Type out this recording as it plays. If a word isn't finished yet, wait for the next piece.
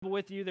Bible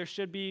with you, there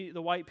should be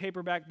the white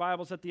paperback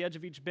Bibles at the edge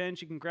of each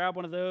bench. You can grab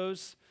one of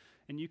those,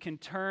 and you can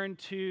turn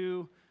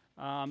to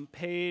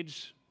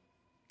page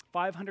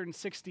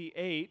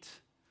 568,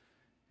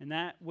 and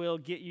that will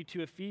get you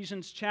to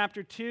Ephesians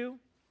chapter 2,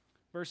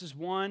 verses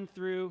 1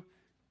 through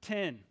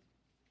 10.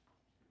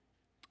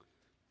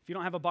 If you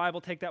don't have a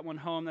Bible, take that one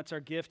home. That's our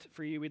gift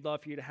for you. We'd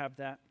love for you to have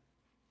that.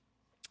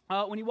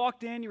 When you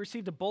walked in, you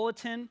received a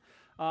bulletin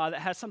that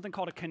has something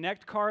called a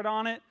Connect card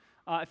on it.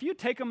 If you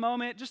take a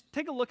moment, just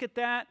take a look at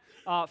that,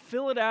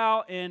 fill it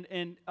out,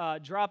 and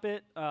drop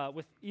it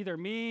with either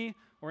me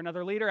or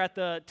another leader at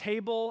the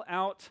table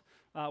out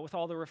with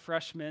all the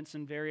refreshments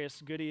and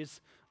various goodies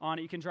on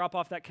it. You can drop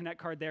off that Connect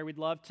card there. We'd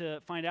love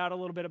to find out a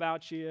little bit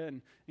about you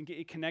and get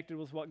you connected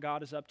with what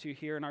God is up to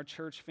here in our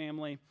church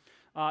family.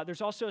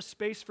 There's also a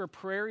space for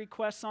prayer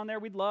requests on there.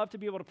 We'd love to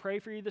be able to pray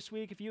for you this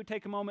week. If you would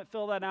take a moment,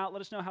 fill that out,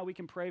 let us know how we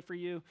can pray for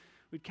you.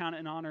 We'd count it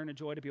an honor and a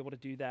joy to be able to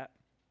do that.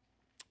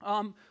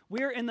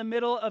 We're in the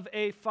middle of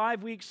a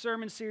 5-week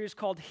sermon series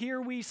called Here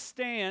We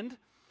Stand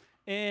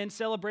in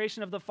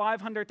celebration of the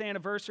 500th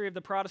anniversary of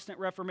the Protestant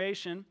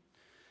Reformation.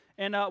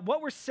 And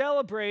what we're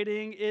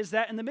celebrating is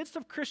that in the midst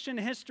of Christian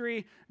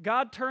history,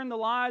 God turned the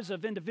lives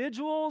of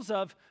individuals,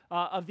 of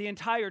the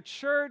entire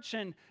church,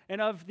 and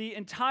of the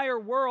entire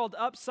world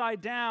upside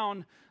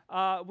down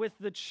with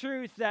the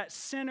truth that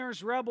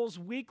sinners, rebels,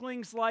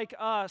 weaklings like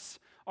us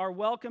are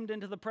welcomed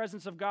into the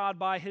presence of God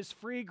by His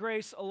free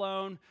grace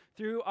alone,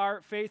 through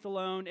our faith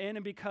alone, in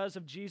and because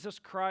of Jesus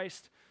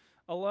Christ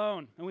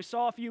alone. And we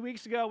saw a few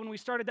weeks ago when we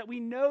started that we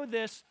know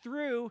this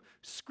through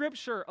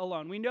Scripture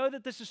alone. We know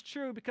that this is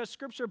true because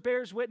Scripture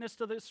bears witness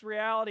to this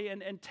reality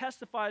and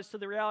testifies to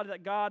the reality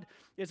that God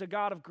is a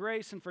God of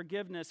grace and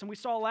forgiveness. And we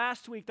saw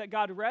last week that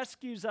God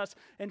rescues us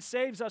and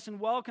saves us and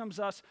welcomes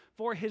us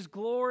for His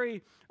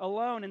glory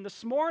alone. And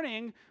this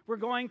morning, we're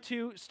going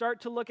to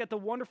start to look at the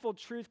wonderful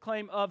truth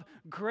claim of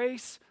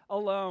grace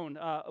alone.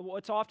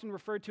 What's often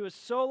referred to as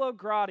sola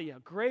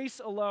gratia,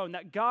 grace alone,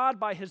 that God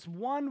by His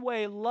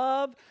one-way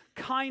love,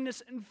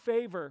 kindness, and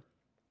favor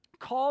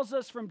calls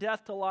us from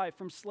death to life,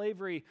 from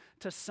slavery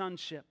to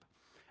sonship.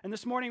 And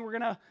this morning we're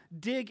going to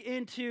dig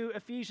into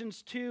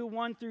Ephesians 2,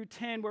 1 through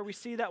 10, where we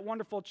see that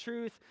wonderful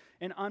truth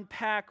and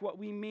unpack what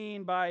we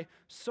mean by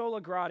sola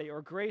gratia,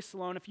 or grace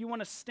alone. If you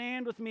want to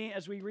stand with me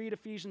as we read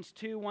Ephesians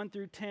 2, 1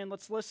 through 10,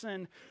 let's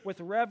listen with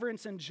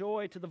reverence and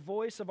joy to the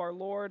voice of our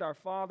Lord, our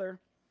Father,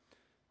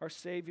 our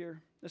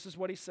Savior. This is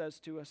what He says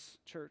to us,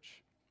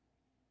 church.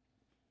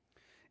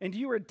 And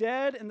you were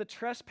dead in the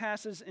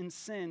trespasses and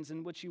sins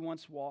in which you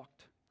once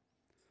walked,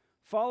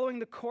 following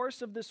the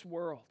course of this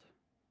world,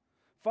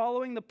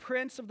 following the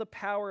prince of the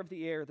power of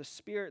the air, the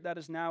spirit that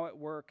is now at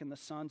work in the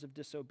sons of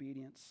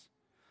disobedience,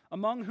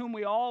 among whom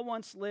we all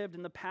once lived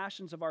in the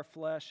passions of our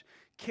flesh,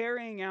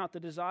 carrying out the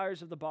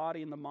desires of the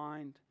body and the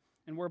mind,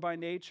 and were by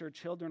nature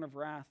children of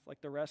wrath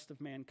like the rest of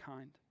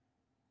mankind.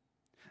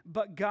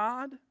 But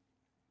God,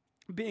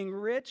 being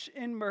rich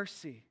in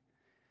mercy,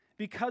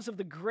 because of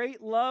the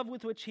great love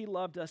with which He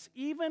loved us,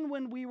 even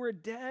when we were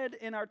dead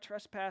in our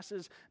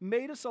trespasses,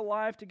 made us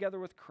alive together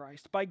with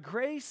Christ. By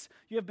grace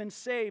you have been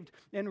saved,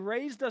 and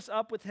raised us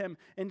up with Him,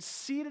 and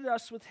seated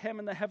us with Him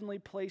in the heavenly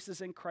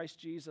places in Christ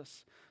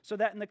Jesus, so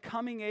that in the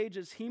coming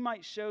ages He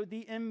might show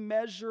the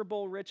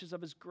immeasurable riches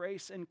of His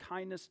grace and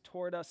kindness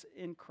toward us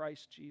in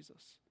Christ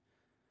Jesus.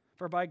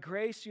 For by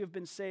grace you have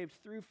been saved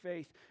through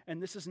faith,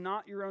 and this is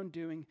not your own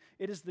doing.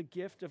 It is the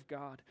gift of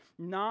God,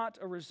 not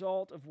a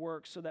result of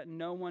works, so that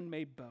no one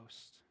may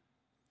boast.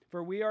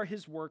 For we are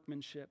His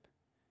workmanship,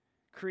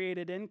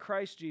 created in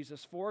Christ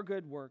Jesus for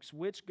good works,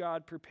 which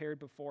God prepared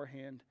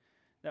beforehand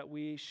that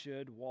we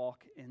should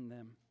walk in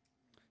them.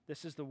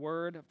 This is the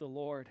word of the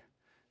Lord.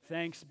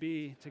 Thanks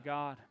be to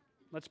God.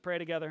 Let's pray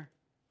together.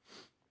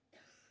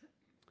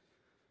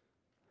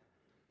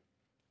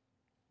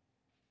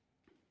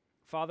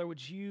 Father,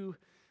 would you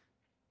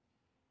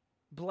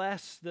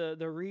bless the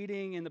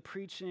reading and the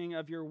preaching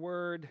of your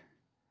word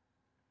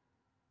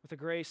with the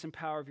grace and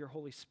power of your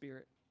Holy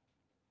Spirit?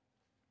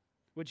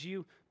 Would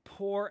you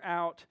pour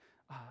out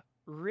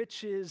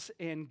riches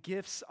and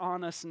gifts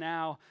on us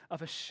now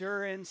of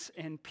assurance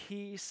and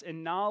peace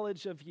and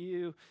knowledge of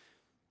you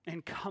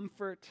and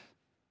comfort?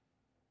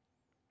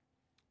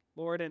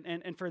 Lord,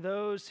 and for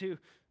those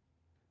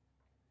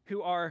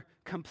who are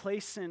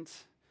complacent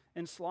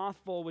and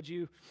slothful, would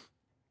you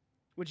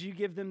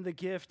give them the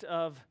gift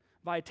of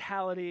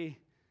vitality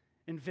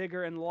and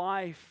vigor and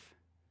life?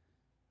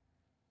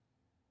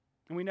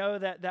 And we know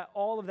that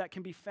all of that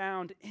can be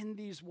found in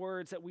these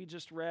words that we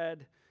just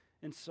read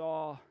and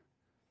saw.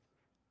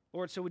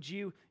 Lord, so would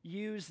you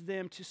use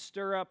them to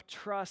stir up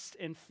trust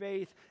and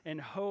faith and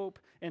hope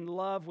and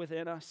love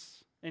within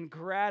us and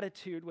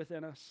gratitude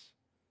within us?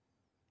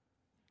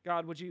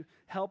 God, would you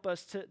help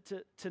us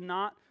to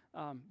not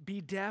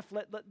be deaf?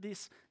 Let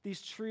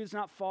these truths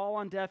not fall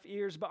on deaf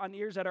ears, but on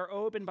ears that are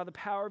open by the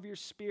power of your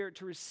Spirit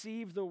to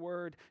receive the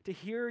word, to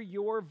hear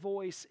your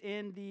voice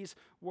in these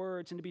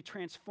words, and to be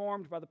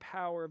transformed by the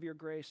power of your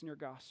grace and your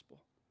gospel.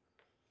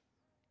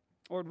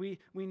 Lord, we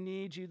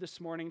need you this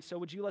morning, so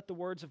would you let the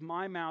words of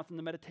my mouth and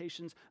the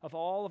meditations of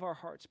all of our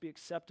hearts be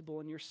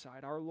acceptable in your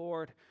sight, our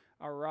Lord,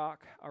 our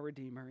rock, our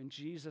Redeemer. In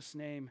Jesus'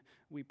 name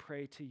we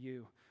pray to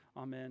you.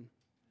 Amen.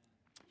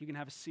 You can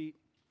have a seat.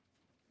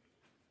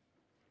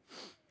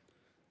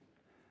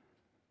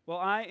 Well,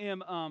 I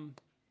am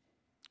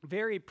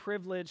very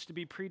privileged to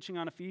be preaching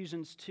on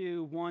Ephesians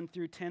 2, 1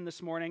 through 10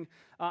 this morning.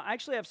 I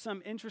actually have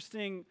some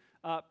interesting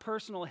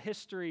personal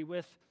history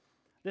with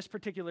this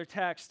particular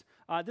text.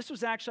 This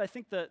was actually, I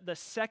think, the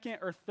second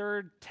or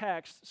third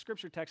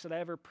scripture text that I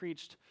ever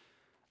preached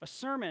a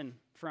sermon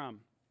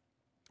from.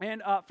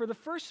 And for the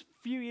first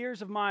few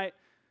years of my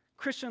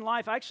Christian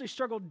life, I actually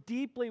struggled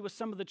deeply with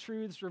some of the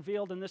truths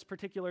revealed in this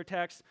particular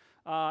text.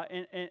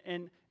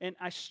 And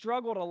I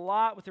struggled a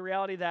lot with the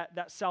reality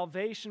that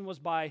salvation was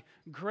by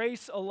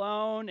grace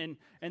alone,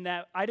 and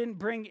that I didn't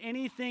bring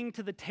anything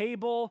to the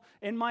table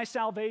in my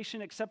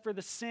salvation except for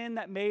the sin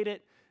that made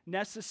it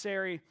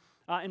necessary.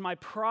 In my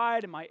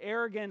pride and my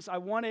arrogance, I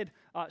wanted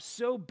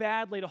so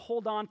badly to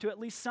hold on to at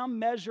least some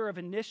measure of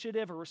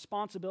initiative or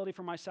responsibility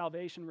for my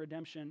salvation and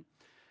redemption.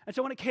 And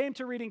so when it came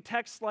to reading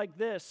texts like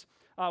this,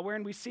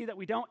 wherein we see that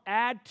we don't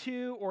add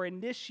to or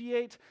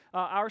initiate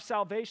our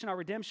salvation, our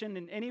redemption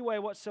in any way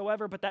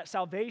whatsoever, but that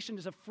salvation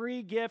is a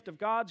free gift of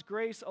God's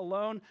grace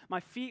alone, my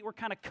feet were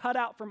kind of cut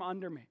out from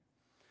under me.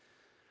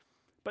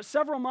 But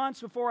several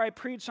months before I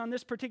preached on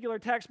this particular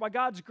text, by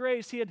God's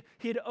grace, He had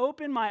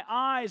opened my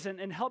eyes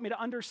and helped me to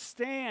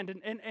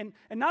understand, and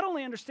not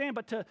only understand,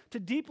 but to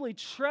deeply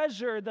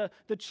treasure the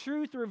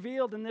truth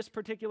revealed in this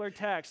particular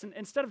text. And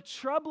instead of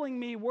troubling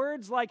me,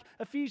 words like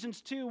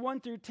Ephesians 2,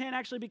 1 through 10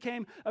 actually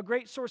became a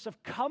great source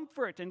of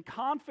comfort and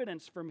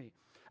confidence for me.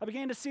 I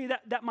began to see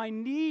that my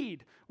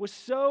need was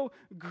so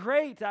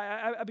great.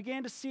 I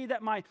began to see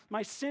that my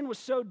sin was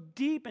so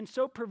deep and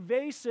so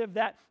pervasive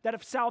that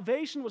if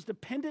salvation was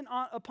dependent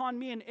upon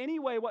me in any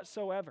way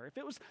whatsoever,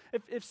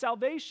 if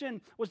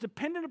salvation was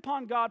dependent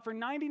upon God for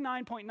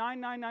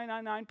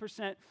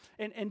 99.99999%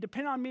 and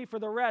depend on me for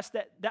the rest,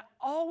 that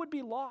all would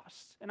be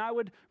lost and I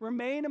would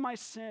remain in my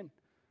sin.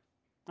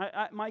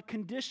 My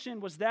condition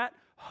was that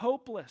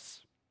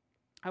hopeless.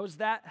 I was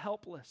that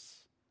helpless.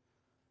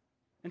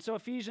 And so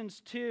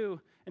Ephesians 2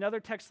 and other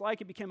texts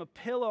like it became a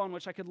pillow on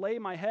which I could lay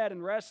my head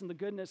and rest in the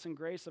goodness and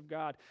grace of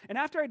God. And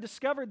after I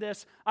discovered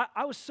this,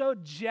 I was so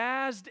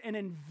jazzed and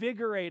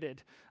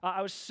invigorated.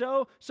 I was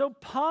so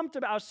pumped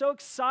I was so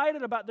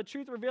excited about the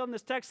truth revealed in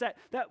this text that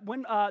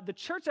when the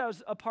church I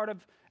was a part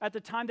of at the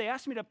time, they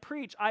asked me to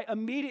preach, I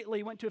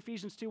immediately went to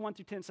Ephesians 2, 1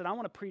 through 10 and said, I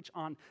want to preach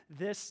on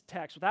this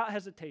text without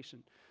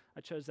hesitation.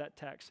 I chose that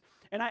text.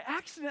 And I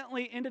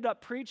accidentally ended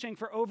up preaching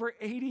for over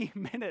 80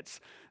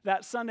 minutes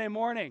that Sunday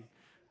morning.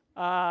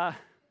 For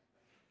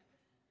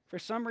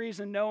some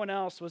reason, no one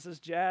else was as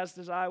jazzed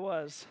as I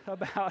was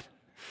about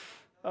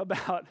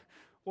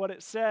what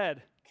it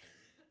said.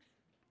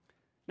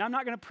 Now, I'm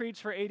not going to preach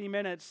for 80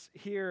 minutes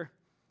here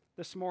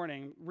this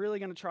morning. Really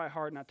going to try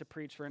hard not to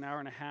preach for an hour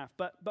and a half.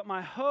 But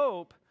my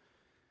hope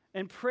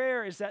and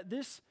prayer is that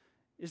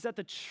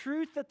the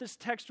truth that this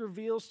text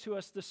reveals to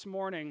us this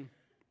morning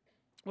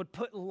would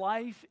put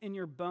life in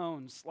your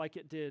bones like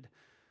it did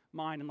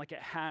mine and like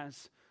it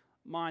has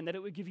mine, that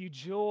it would give you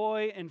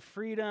joy and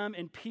freedom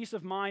and peace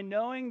of mind,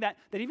 knowing that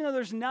even though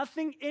there's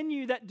nothing in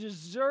you that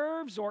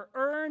deserves or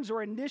earns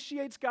or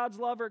initiates God's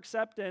love or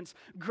acceptance,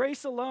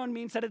 grace alone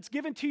means that it's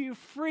given to you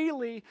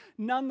freely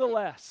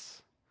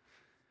nonetheless.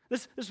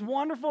 This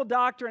wonderful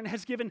doctrine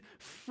has given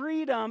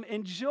freedom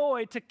and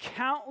joy to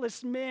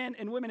countless men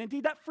and women.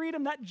 Indeed, that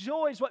freedom, that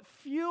joy is what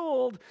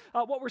fueled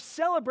what we're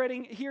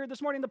celebrating here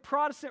this morning, the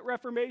Protestant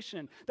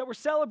Reformation, that we're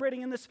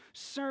celebrating in this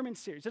sermon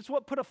series. It's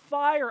what put a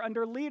fire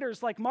under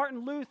leaders like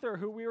Martin Luther,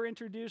 who we were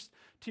introduced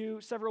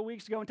to several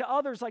weeks ago, and to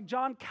others like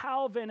John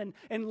Calvin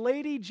and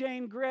Lady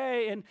Jane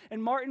Grey and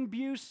Martin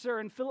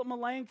Bucer and Philip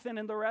Melanchthon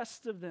and the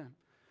rest of them.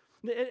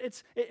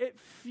 It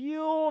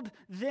fueled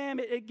them.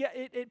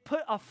 It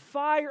put a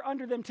fire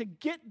under them to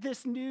get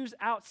this news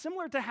out,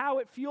 similar to how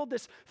it fueled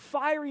this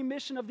fiery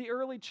mission of the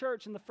early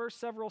church in the first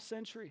several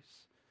centuries.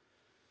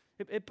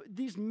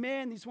 These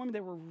men, these women,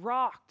 they were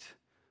rocked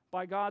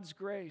by God's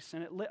grace,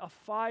 and it lit a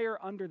fire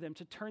under them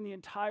to turn the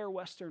entire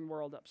Western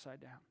world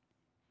upside down.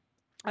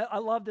 I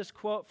love this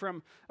quote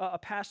from a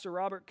pastor,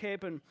 Robert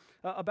Capon,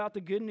 about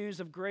the good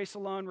news of grace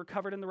alone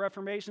recovered in the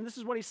Reformation. This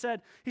is what he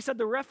said. He said,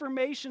 the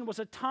Reformation was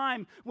a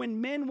time when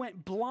men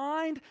went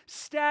blind,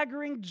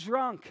 staggering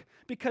drunk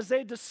because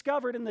they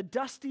discovered in the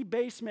dusty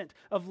basement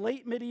of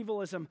late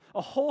medievalism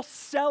a whole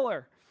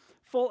cellar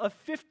full of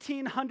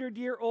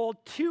 1,500-year-old,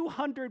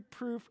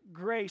 200-proof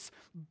grace,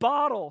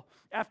 bottle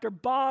after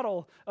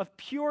bottle of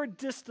pure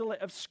distillate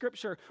of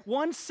Scripture,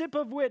 one sip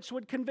of which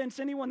would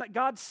convince anyone that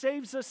God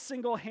saves us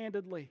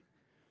single-handedly.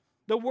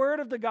 The word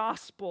of the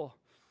gospel,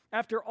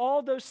 after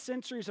all those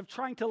centuries of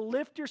trying to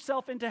lift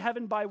yourself into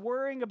heaven by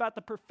worrying about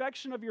the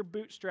perfection of your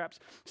bootstraps,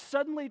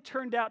 suddenly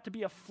turned out to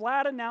be a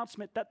flat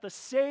announcement that the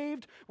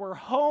saved were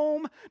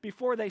home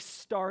before they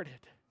started.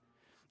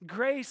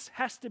 Grace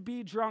has to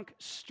be drunk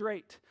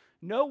straight.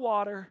 No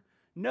water,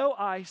 no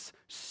ice,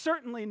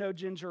 certainly no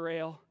ginger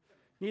ale,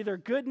 neither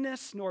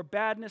goodness nor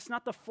badness,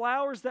 not the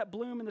flowers that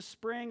bloom in the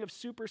spring of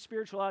super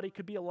spirituality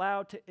could be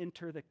allowed to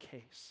enter the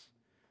case.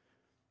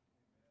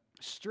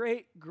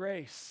 Straight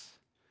grace,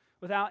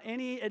 without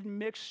any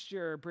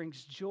admixture,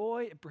 brings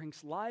joy, it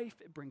brings life,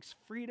 it brings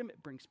freedom,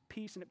 it brings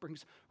peace, and it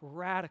brings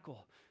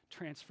radical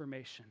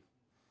transformation.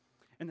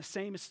 And the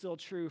same is still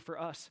true for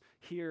us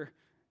here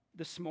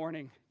this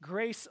morning.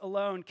 Grace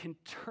alone can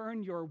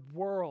turn your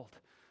world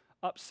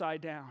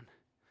upside down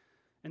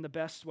in the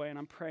best way, and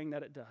I'm praying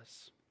that it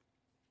does.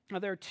 Now,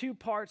 there are two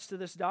parts to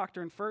this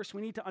doctrine. First,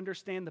 we need to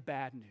understand the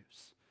bad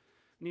news.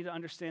 We need to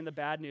understand the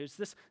bad news.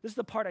 This is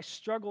the part I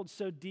struggled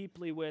so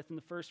deeply with in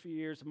the first few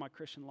years of my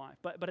Christian life.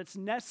 But it's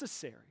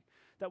necessary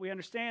that we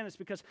understand this,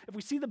 because if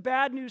we see the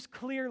bad news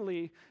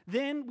clearly,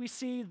 then we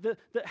see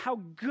how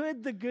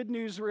good the good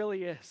news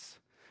really is.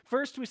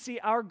 First, we see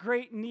our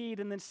great need,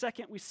 and then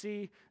second, we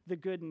see the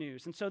good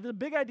news. And so the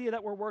big idea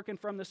that we're working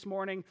from this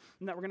morning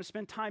and that we're going to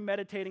spend time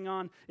meditating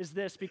on is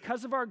this: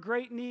 because of our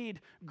great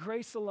need,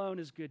 grace alone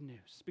is good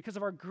news. Because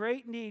of our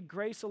great need,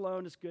 grace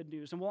alone is good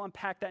news. And we'll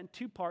unpack that in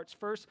two parts.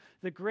 First,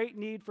 the great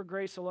need for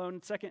grace alone,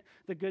 and second,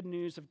 the good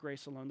news of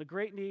grace alone. The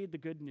great need, the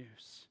good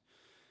news.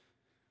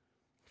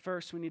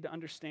 First, we need to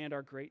understand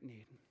our great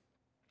need.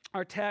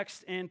 Our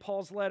text in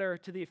Paul's letter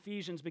to the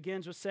Ephesians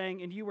begins with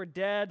saying, "And you were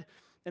dead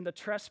in the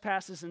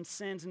trespasses and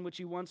sins in which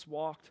you once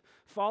walked,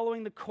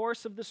 following the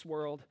course of this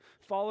world,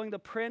 following the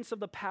prince of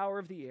the power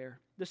of the air,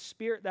 the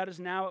spirit that is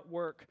now at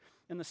work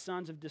in the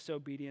sons of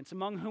disobedience,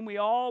 among whom we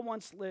all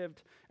once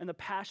lived in the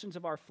passions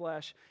of our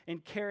flesh,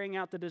 and carrying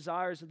out the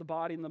desires of the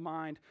body and the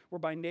mind, were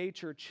by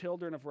nature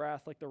children of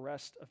wrath like the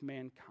rest of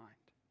mankind."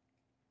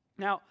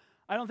 Now,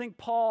 I don't think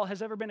Paul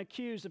has ever been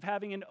accused of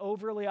having an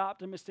overly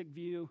optimistic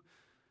view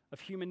of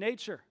human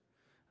nature.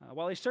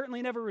 While he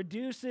certainly never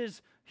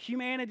reduces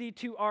humanity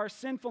to our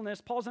sinfulness,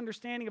 Paul's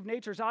understanding of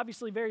nature is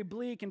obviously very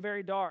bleak and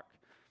very dark.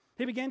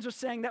 He begins with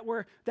saying that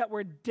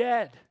we're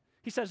dead.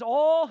 He says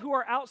all who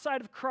are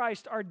outside of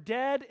Christ are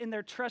dead in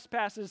their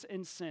trespasses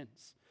and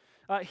sins.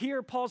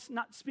 Here, Paul's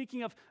not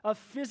speaking of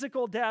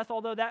physical death,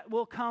 although that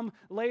will come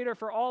later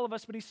for all of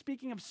us, but he's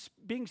speaking of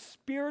being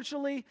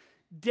spiritually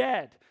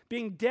dead,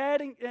 being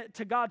dead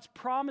to God's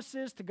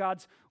promises, to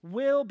God's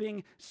will,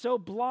 being so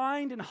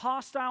blind and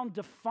hostile and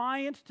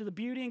defiant to the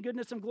beauty and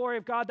goodness and glory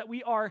of God that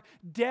we are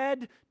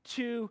dead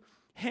to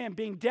Him.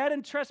 Being dead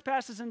in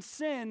trespasses and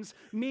sins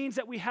means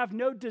that we have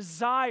no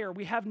desire,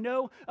 we have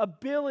no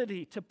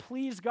ability to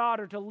please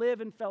God or to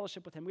live in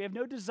fellowship with Him. We have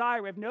no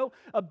desire, we have no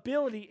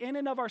ability in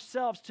and of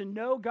ourselves to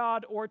know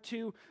God or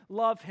to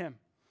love Him.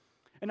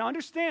 And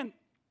understand,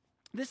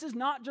 this is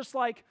not just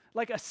like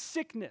a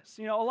sickness.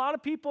 You know, a lot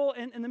of people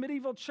in the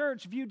medieval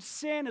church viewed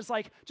sin as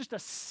like just a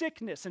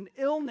sickness, an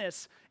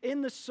illness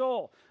in the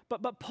soul.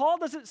 But Paul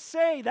doesn't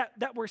say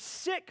that we're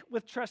sick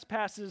with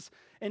trespasses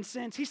and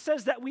sins. He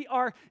says that we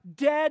are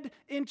dead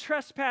in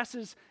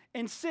trespasses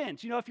and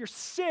sins. You know, if you're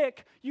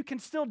sick, you can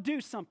still do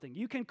something.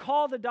 You can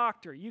call the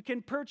doctor. You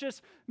can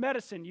purchase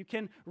medicine. You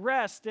can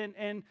rest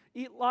and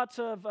eat lots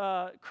of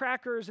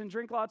crackers and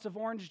drink lots of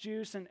orange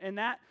juice and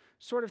that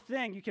sort of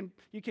thing.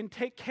 You can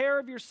take care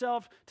of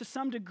yourself to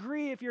some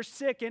degree if you're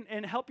sick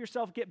and help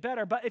yourself get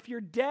better. But if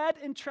you're dead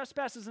in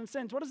trespasses and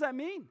sins, what does that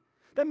mean?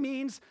 That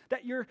means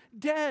that you're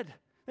dead.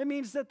 That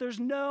means that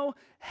there's no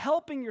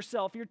helping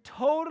yourself. You're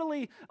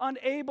totally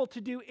unable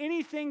to do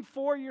anything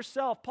for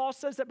yourself. Paul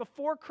says that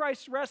before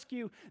Christ's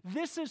rescue,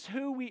 this is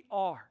who we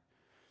are.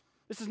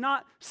 This is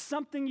not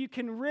something you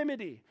can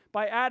remedy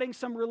by adding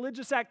some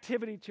religious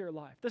activity to your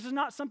life. This is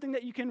not something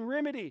that you can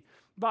remedy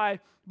by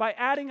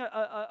adding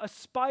a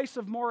spice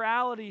of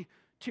morality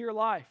to your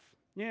life.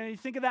 You know, you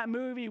think of that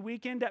movie,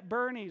 Weekend at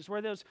Bernie's,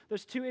 where those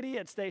two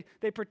idiots,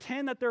 they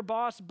pretend that their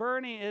boss,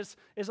 Bernie, is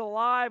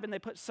alive, and they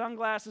put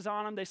sunglasses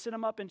on him. They sit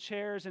him up in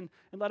chairs and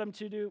let him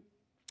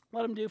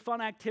do fun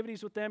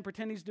activities with them,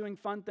 pretend he's doing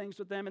fun things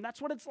with them. And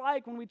that's what it's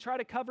like when we try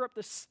to cover up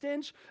the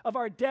stench of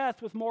our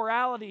death with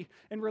morality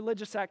and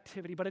religious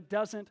activity. But it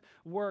doesn't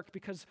work,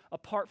 because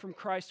apart from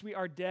Christ, we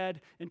are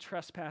dead in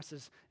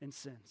trespasses and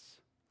sins.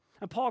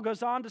 And Paul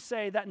goes on to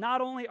say that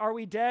not only are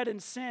we dead in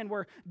sin,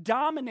 we're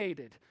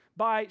dominated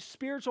by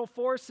spiritual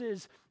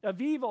forces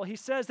of evil. He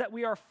says that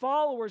we are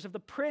followers of the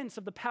prince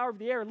of the power of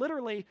the air.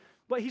 Literally,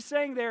 what he's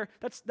saying there,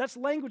 that's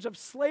language of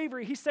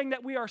slavery. He's saying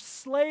that we are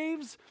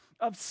slaves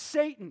of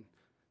Satan.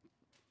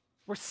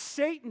 We're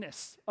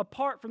Satanists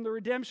apart from the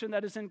redemption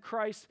that is in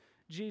Christ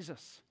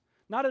Jesus.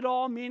 Not at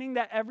all meaning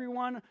that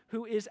everyone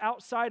who is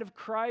outside of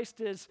Christ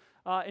is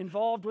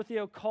involved with the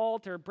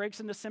occult or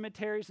breaks into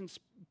cemeteries and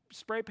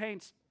spray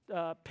paints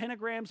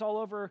pentagrams all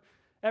over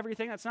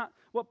everything. That's not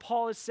what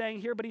Paul is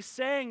saying here, but he's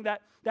saying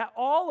that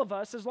all of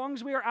us, as long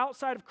as we are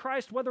outside of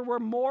Christ, whether we're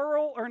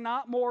moral or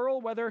not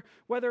moral, whether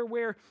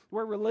we're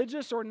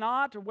religious or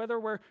not, or whether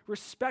we're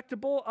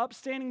respectable,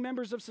 upstanding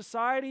members of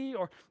society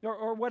or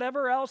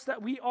whatever else,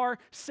 that we are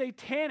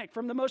satanic.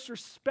 From the most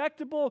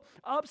respectable,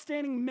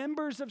 upstanding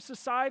members of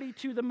society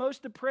to the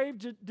most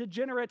depraved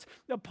degenerates,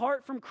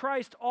 apart from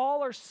Christ,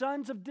 all are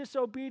sons of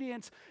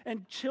disobedience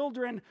and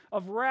children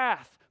of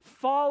wrath.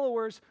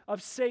 followers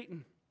of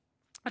Satan.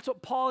 That's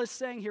what Paul is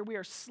saying here. We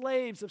are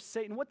slaves of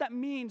Satan. What that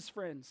means,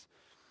 friends,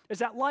 is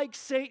that like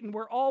Satan,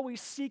 we're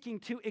always seeking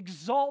to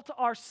exalt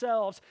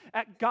ourselves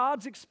at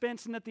God's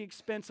expense and at the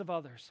expense of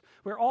others.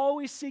 We're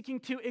always seeking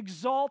to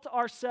exalt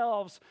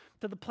ourselves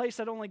to the place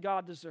that only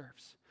God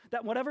deserves.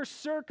 That whatever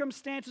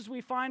circumstances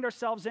we find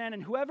ourselves in,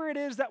 and whoever it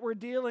is that we're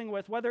dealing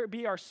with, whether it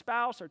be our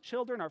spouse, our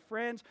children, our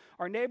friends,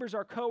 our neighbors,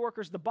 our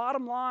coworkers, the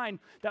bottom line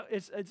that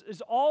is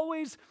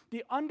always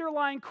the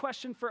underlying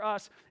question for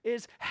us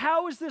is,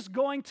 how is this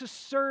going to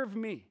serve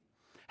me?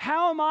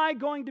 How am I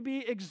going to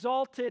be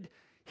exalted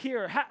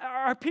here?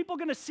 Are people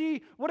going to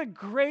see what a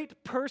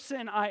great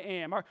person I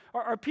am?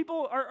 Are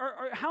people,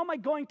 how am I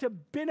going to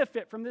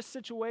benefit from this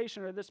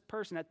situation or this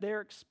person at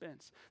their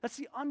expense? That's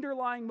the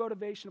underlying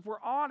motivation. If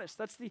we're honest,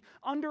 that's the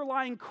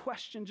underlying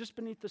question just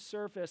beneath the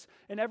surface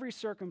in every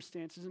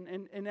circumstance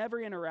and in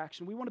every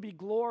interaction. We want to be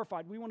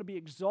glorified. We want to be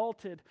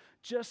exalted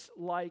just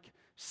like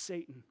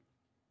Satan.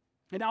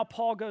 And now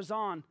Paul goes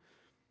on.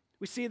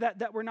 We see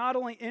that we're not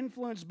only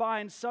influenced by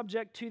and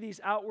subject to these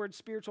outward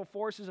spiritual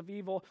forces of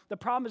evil. The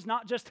problem is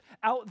not just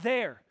out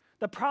there.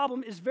 The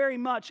problem is very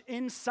much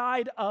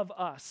inside of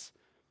us.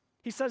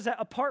 He says that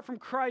apart from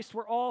Christ,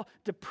 we're all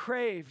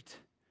depraved.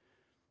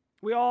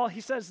 We all,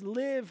 he says,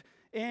 live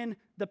in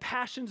the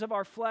passions of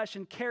our flesh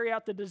and carry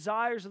out the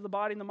desires of the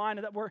body and the mind,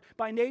 and that we're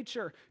by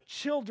nature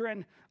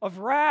children of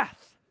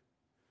wrath.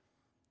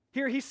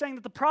 Here he's saying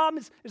that the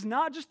problem is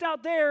not just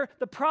out there.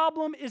 The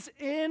problem is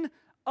in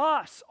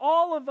us.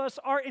 All of us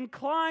are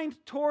inclined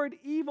toward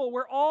evil.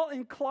 We're all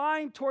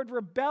inclined toward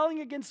rebelling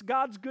against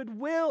God's good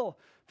will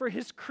for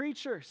his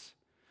creatures.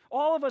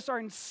 All of us are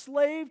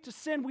enslaved to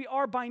sin. We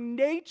are by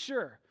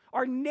nature.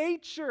 Our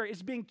nature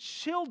is being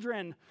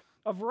children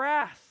of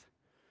wrath.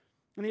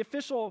 And the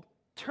official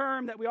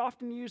term that we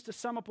often use to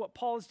sum up what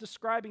Paul is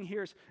describing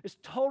here is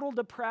total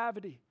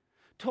depravity.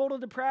 Total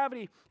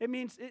depravity.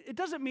 It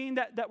doesn't mean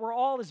that we're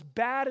all as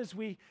bad as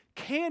we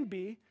can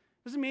be.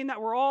 Doesn't mean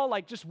that we're all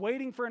like just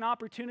waiting for an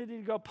opportunity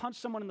to go punch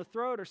someone in the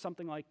throat or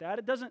something like that.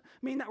 It doesn't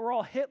mean that we're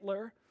all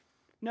Hitler.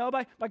 No,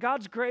 by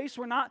God's grace,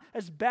 we're not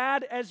as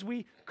bad as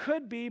we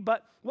could be.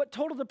 But what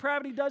total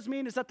depravity does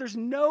mean is that there's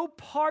no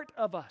part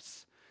of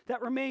us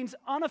that remains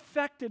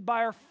unaffected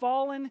by our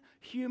fallen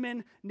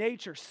human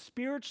nature.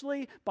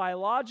 Spiritually,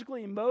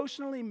 biologically,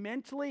 emotionally,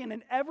 mentally, and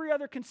in every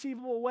other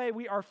conceivable way,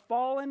 we are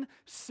fallen,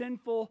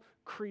 sinful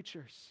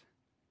creatures.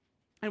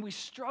 And we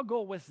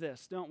struggle with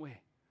this, don't we?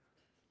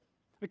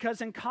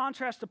 Because in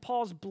contrast to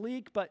Paul's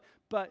bleak but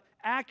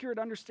accurate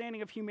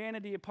understanding of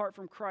humanity apart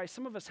from Christ,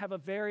 some of us have a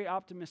very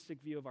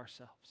optimistic view of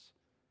ourselves.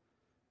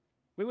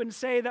 We wouldn't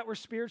say that we're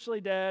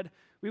spiritually dead.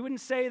 We wouldn't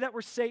say that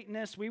we're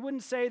Satanists. We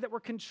wouldn't say that we're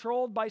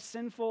controlled by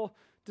sinful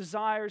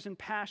desires and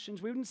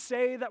passions. We wouldn't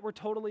say that we're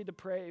totally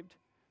depraved.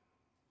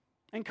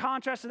 In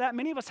contrast to that,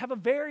 many of us have a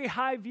very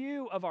high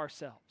view of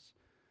ourselves.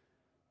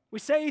 We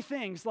say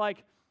things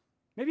like,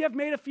 maybe I've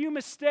made a few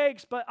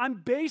mistakes, but I'm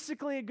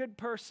basically a good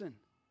person.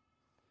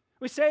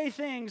 We say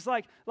things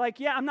like,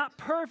 yeah, I'm not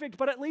perfect,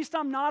 but at least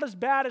I'm not as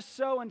bad as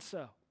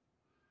so-and-so.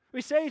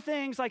 We say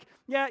things like,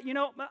 yeah,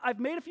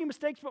 I've made a few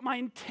mistakes, but my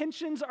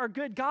intentions are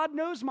good. God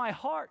knows my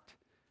heart.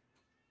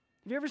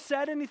 Have you ever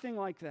said anything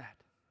like that?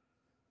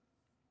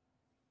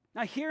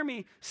 Now hear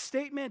me,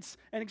 statements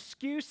and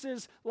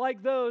excuses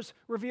like those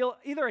reveal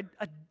either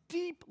a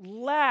deep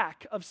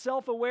lack of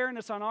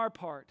self-awareness on our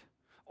part,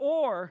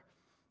 or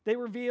they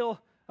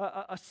reveal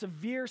a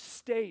severe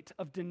state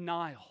of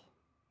denial.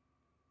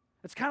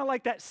 It's kind of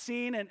like that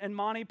scene in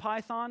Monty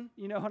Python.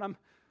 You know what I'm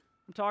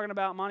talking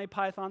about? Monty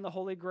Python, the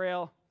Holy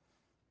Grail,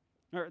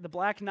 or the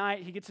Black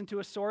Knight. He gets into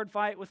a sword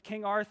fight with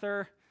King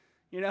Arthur,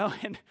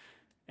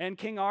 and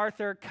King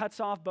Arthur cuts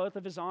off both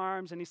of his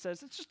arms, and he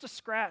says, "It's just a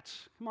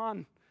scratch. Come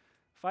on,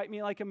 fight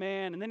me like a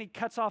man." And then he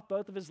cuts off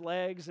both of his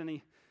legs, and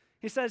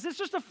he says, "It's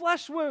just a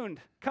flesh wound.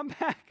 Come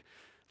back,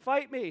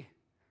 fight me."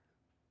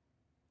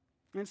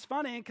 And it's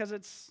funny because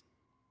it's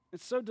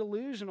so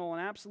delusional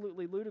and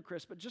absolutely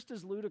ludicrous, but just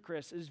as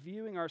ludicrous is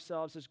viewing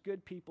ourselves as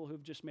good people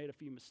who've just made a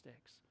few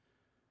mistakes.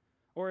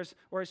 Or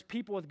as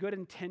people with good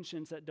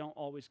intentions that don't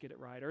always get it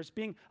right. Or as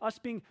us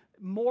being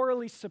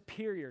morally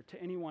superior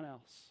to anyone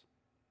else.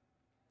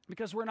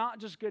 Because we're not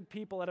just good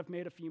people that have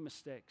made a few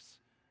mistakes.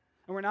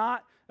 And we're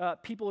not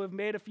people who have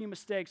made a few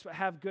mistakes but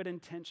have good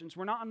intentions.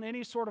 We're not on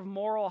any sort of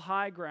moral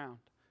high ground.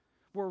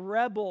 We're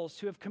rebels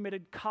who have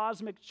committed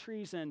cosmic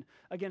treason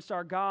against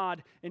our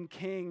God and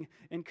King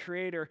and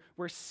Creator.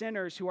 We're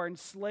sinners who are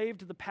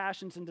enslaved to the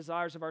passions and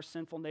desires of our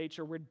sinful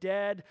nature. We're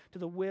dead to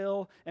the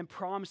will and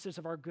promises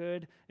of our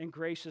good and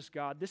gracious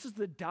God. This is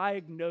the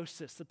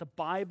diagnosis that the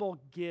Bible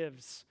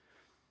gives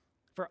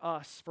for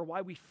us, for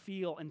why we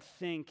feel and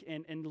think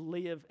and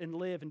live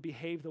and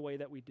behave the way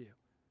that we do.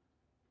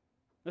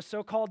 The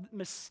so-called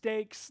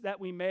mistakes that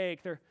we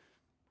make, they're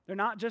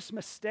not just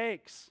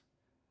mistakes.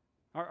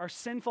 Our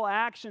sinful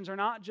actions are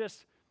not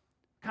just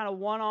kind of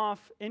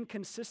one-off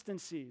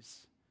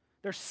inconsistencies.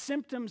 They're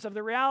symptoms of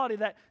the reality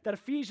that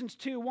Ephesians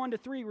 2,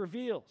 1-3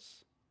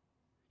 reveals.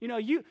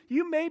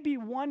 You may be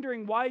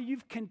wondering why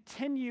you've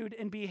continued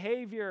in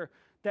behavior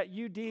that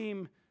you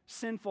deem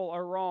sinful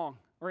or wrong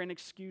or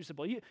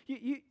inexcusable.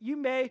 You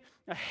may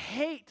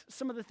hate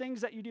some of the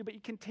things that you do, but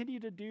you continue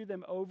to do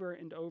them over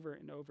and over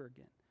and over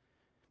again.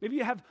 Maybe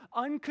you have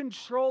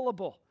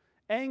uncontrollable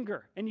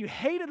anger and you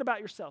hate it about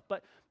yourself,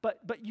 but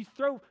you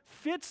throw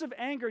fits of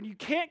anger and you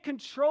can't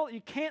control it.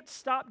 You can't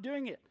stop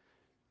doing it.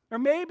 Or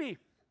maybe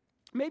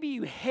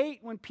you hate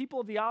when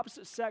people of the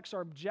opposite sex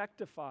are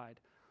objectified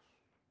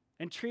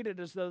and treated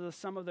as though the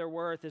sum of their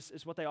worth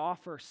is what they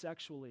offer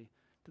sexually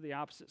to the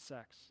opposite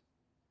sex.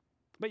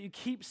 But you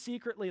keep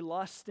secretly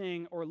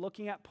lusting or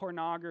looking at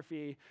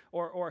pornography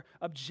or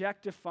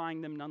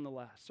objectifying them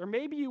nonetheless. Or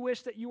maybe you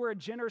wish that you were a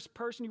generous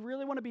person. You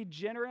really want to be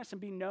generous and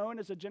be known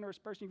as a generous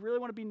person. You really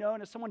want to be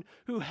known as someone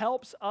who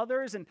helps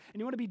others, and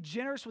you want to be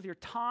generous with your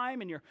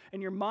time and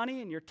your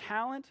money and your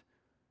talent.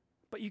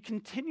 But you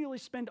continually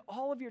spend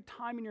all of your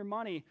time and your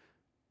money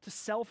to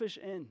selfish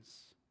ends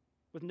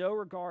with no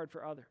regard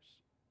for others.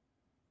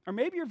 Or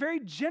maybe you're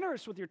very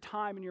generous with your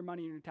time and your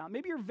money and your talent.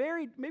 Maybe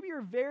you're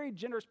a very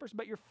generous person,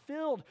 but you're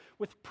filled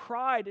with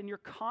pride and you're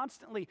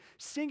constantly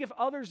seeing if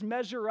others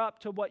measure up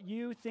to what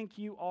you think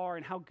you are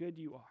and how good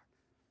you are.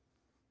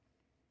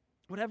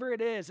 Whatever it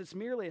is, it's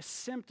merely a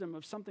symptom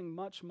of something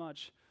much,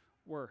 much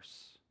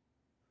worse.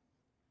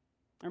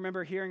 I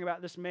remember hearing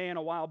about this man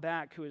a while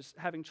back who was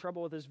having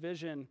trouble with his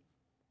vision.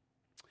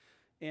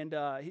 And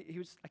he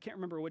was, I can't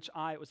remember which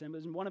eye it was in, but it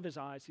was in one of his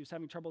eyes. He was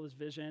having trouble with his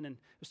vision, and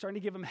it was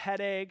starting to give him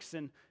headaches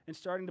and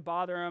starting to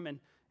bother him.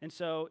 And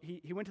so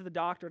he went to the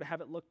doctor to have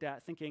it looked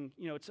at, thinking,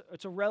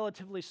 it's a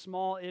relatively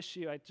small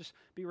issue. I'd just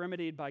be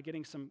remedied by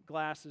getting some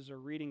glasses or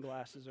reading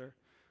glasses or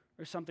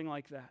something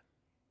like that.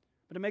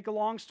 But to make a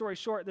long story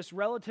short, this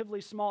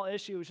relatively small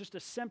issue was just a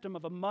symptom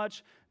of a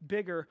much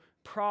bigger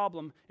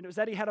problem, and it was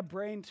that he had a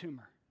brain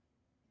tumor.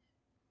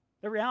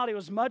 The reality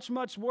was much,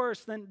 much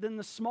worse than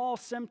the small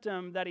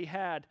symptom that he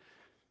had.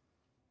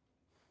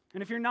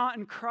 And if you're not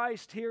in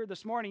Christ here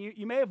this morning,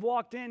 you may have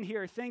walked in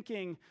here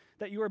thinking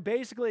that you were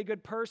basically a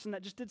good person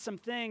that just did some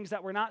things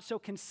that were not so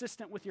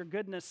consistent with your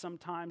goodness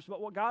sometimes. But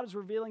what God is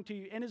revealing to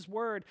you in His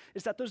Word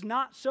is that those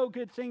not so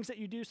good things that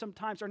you do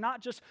sometimes are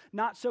not just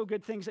not so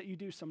good things that you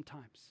do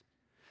sometimes.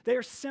 They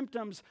are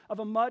symptoms of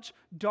a much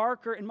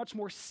darker and much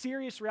more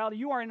serious reality.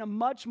 You are in a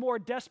much more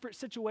desperate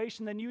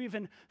situation than you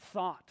even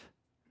thought.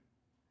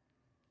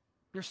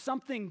 There's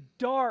something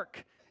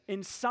dark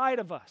inside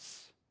of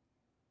us,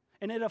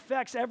 and it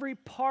affects every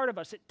part of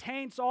us. It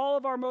taints all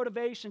of our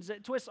motivations.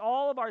 It twists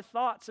all of our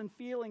thoughts and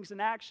feelings and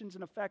actions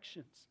and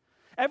affections.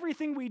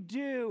 Everything we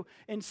do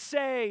and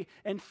say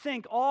and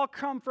think all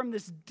come from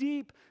this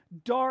deep,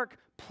 dark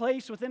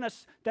place within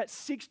us that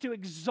seeks to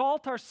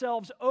exalt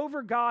ourselves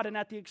over God and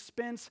at the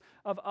expense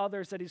of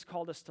others that He's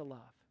called us to love.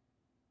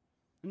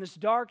 And this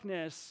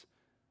darkness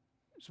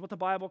is what the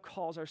Bible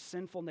calls our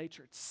sinful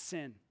nature. It's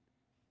sin.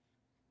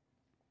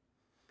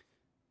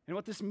 And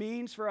what this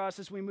means for us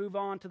as we move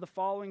on to the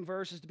following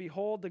verses, to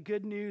behold the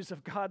good news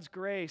of God's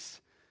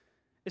grace,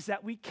 is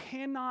that we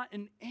cannot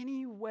in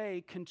any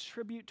way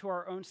contribute to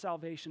our own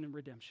salvation and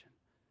redemption.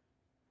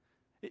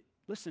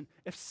 Listen,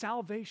 if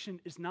salvation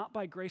is not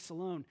by grace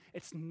alone,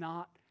 it's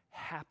not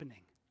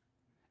happening.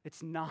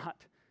 It's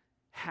not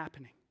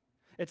happening.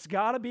 It's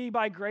got to be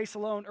by grace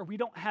alone, or we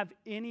don't have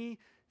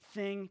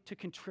anything to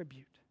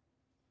contribute.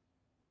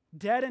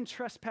 Dead in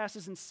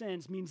trespasses and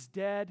sins means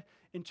dead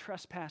in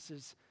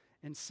trespasses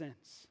and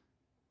sins.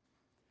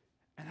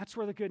 And that's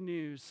where the good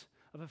news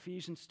of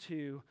Ephesians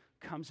 2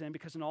 comes in,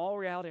 because in all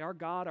reality, our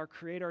God, our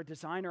Creator, our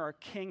Designer, our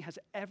King has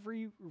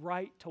every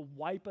right to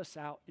wipe us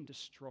out and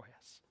destroy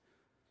us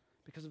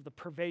because of the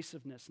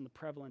pervasiveness and the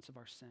prevalence of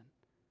our sin.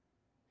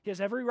 He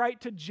has every right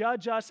to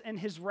judge us in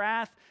His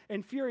wrath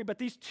and fury, but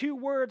these two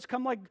words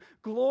come like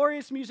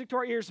glorious music to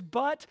our ears,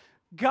 but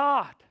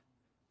God.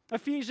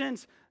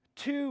 Ephesians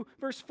 2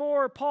 verse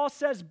 4, Paul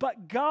says,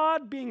 but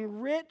God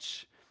being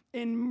rich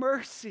in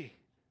mercy,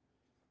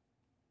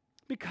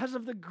 because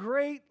of the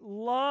great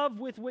love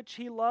with which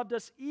He loved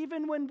us,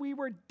 even when we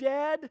were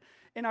dead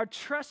in our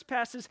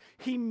trespasses,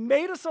 He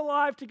made us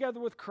alive together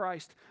with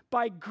Christ.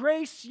 By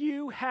grace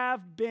you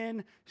have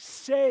been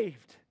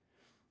saved,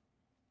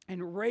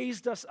 and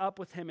raised us up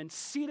with Him, and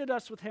seated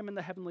us with Him in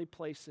the heavenly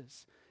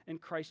places in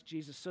Christ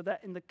Jesus, so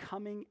that in the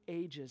coming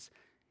ages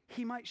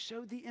He might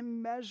show the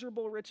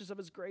immeasurable riches of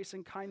His grace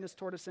and kindness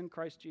toward us in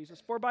Christ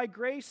Jesus. For by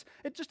grace,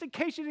 just in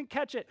case you didn't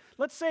catch it,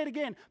 let's say it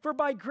again. For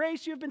by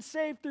grace you have been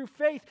saved through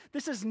faith.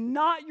 This is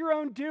not your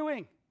own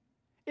doing.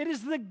 It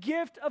is the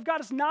gift of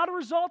God. It's not a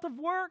result of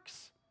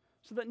works,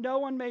 so that no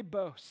one may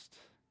boast.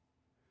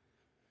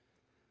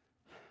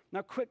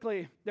 Now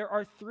quickly, there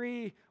are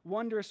three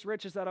wondrous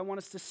riches that I want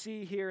us to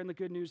see here in the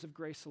good news of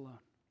grace alone.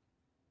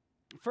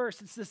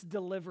 First, it's this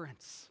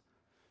deliverance.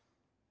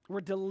 We're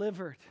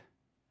delivered.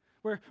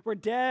 We're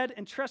dead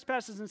in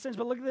trespasses and sins.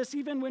 But look at this,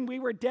 even when we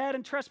were dead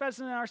in trespasses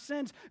and our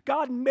sins,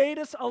 God made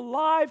us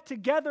alive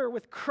together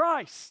with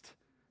Christ.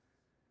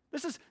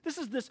 This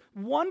is this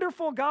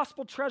wonderful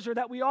gospel treasure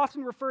that we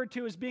often refer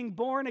to as being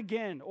born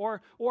again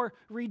or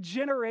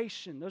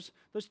regeneration.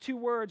 Those two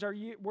words are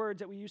words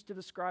that we use to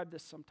describe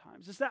this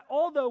sometimes. Is that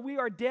although we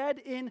are dead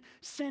in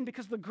sin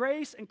because of the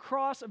grace and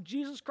cross of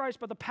Jesus Christ,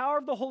 by the power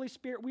of the Holy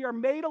Spirit, we are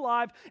made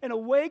alive and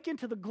awakened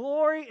to the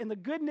glory and the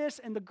goodness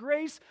and the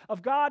grace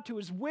of God, to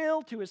His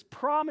will, to His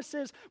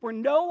promises. We're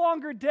no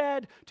longer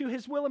dead to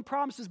His will and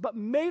promises, but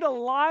made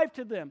alive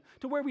to them,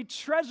 to where we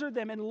treasure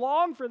them and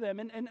long for them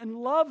and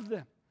love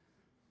them.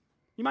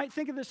 You might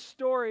think of this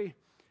story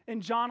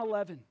in John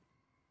 11,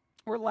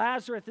 where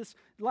Lazarus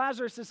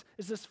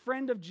is this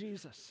friend of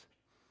Jesus,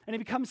 and he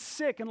becomes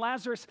sick, and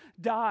Lazarus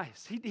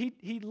dies.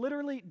 He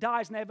literally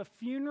dies, and they have a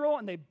funeral,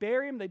 and they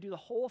bury him. They do the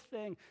whole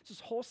thing. It's this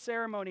whole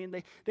ceremony,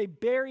 and they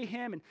bury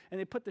him, and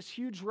they put this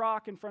huge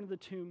rock in front of the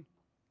tomb.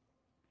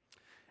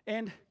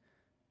 And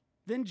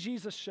then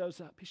Jesus shows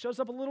up. He shows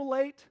up a little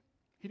late.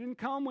 He didn't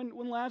come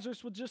when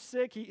Lazarus was just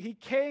sick. He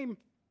came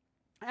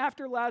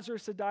after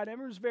Lazarus had died.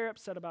 Everyone was very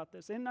upset about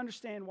this. They didn't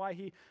understand why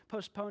he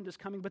postponed his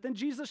coming. But then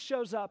Jesus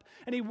shows up,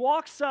 and he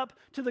walks up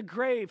to the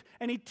grave,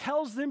 and he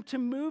tells them to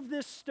move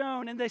this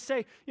stone. And they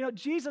say,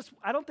 Jesus,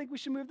 I don't think we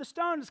should move the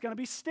stone. It's going to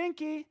be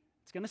stinky.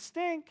 It's going to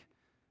stink.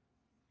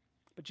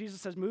 But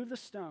Jesus says, move the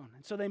stone.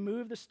 And so they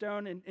move the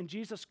stone, and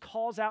Jesus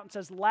calls out and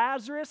says,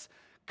 Lazarus,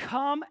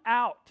 come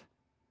out.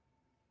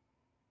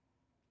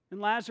 And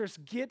Lazarus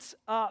gets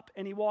up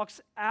and he walks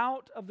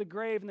out of the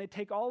grave, and they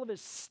take all of his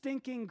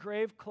stinking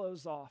grave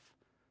clothes off.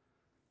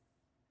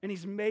 And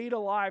he's made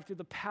alive through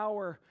the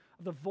power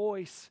of the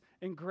voice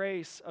and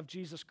grace of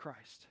Jesus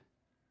Christ.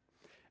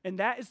 And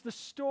that is the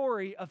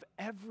story of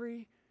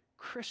every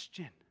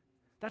Christian.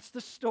 That's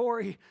the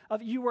story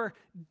of you were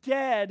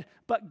dead,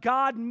 but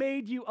God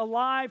made you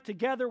alive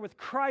together with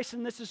Christ.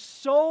 And this is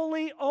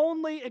solely,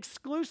 only,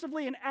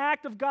 exclusively an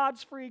act of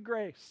God's free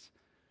grace.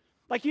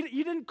 Like you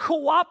didn't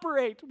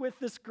cooperate with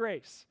this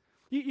grace.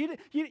 You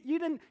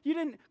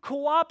didn't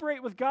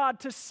cooperate with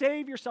God to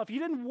save yourself. You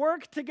didn't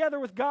work together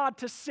with God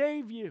to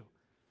save you.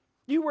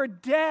 You were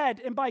dead,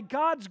 and by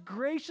God's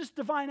gracious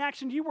divine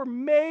action, you were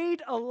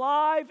made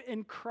alive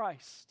in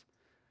Christ.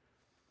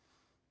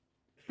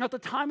 Now, at the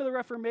time of the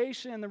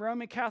Reformation in the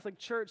Roman Catholic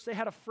Church, they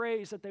had a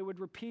phrase that they would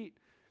repeat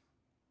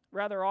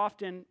rather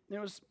often. I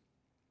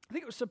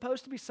think it was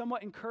supposed to be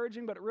somewhat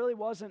encouraging, but it really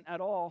wasn't at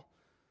all.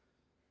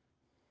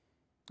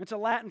 It's a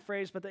Latin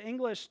phrase, but the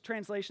English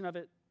translation of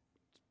it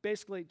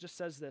basically just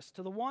says this: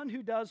 to the one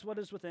who does what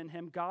is within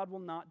him, God will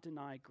not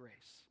deny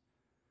grace.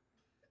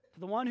 To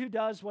the one who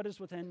does what is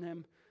within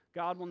him,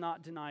 God will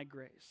not deny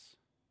grace.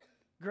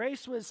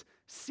 Grace was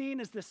seen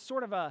as this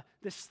sort of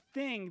this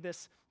thing,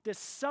 this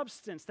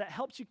substance that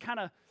helps you kind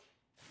of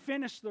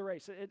finish the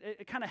race.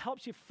 It kind of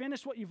helps you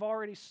finish what you've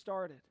already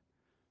started.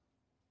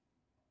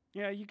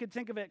 You could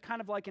think of it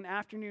kind of like an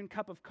afternoon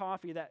cup of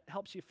coffee that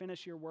helps you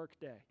finish your work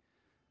day.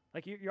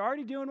 Like you're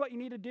already doing what you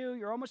need to do.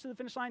 You're almost to the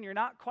finish line. You're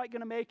not quite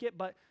going to make it,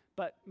 but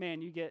man,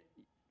 you get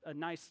a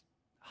nice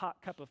hot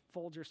cup of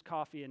Folgers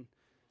coffee, and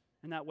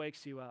that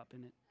wakes you up,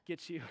 and it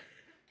gets you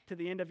to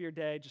the end of your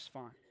day just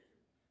fine.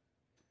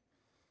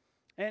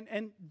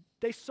 And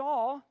they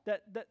saw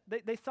that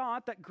they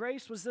thought that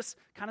grace was this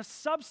kind of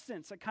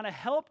substance that kind of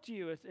helped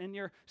you in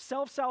your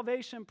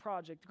self-salvation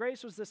project.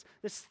 Grace was this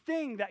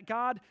thing that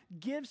God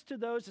gives to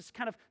those, this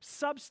kind of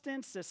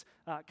substance, this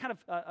kind of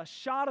a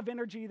shot of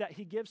energy that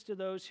He gives to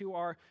those who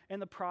are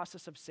in the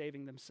process of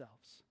saving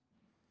themselves.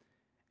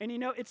 And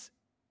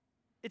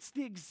it's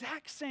the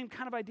exact same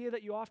kind of idea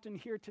that you often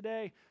hear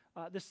today.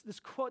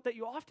 This quote that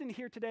you often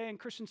hear today in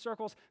Christian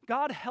circles: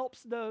 God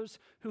helps those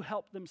who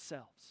help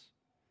themselves.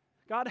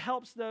 God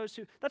helps those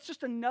who, that's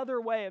just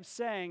another way of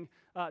saying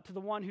to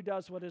the one who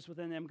does what is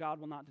within them, God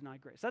will not deny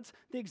grace. That's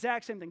the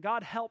exact same thing.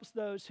 God helps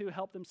those who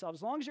help themselves.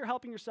 As long as you're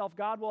helping yourself,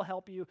 God will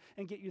help you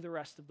and get you the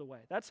rest of the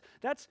way. That's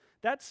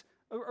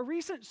a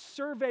recent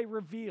survey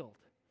revealed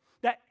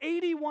that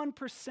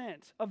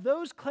 81% of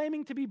those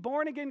claiming to be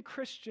born-again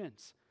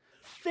Christians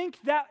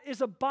think that is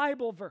a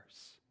Bible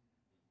verse.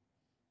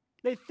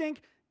 They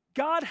think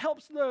God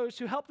helps those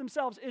who help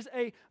themselves is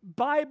a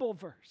Bible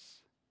verse.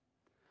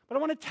 But I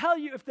want to tell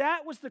you, if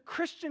that was the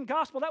Christian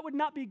gospel, that would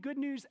not be good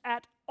news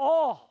at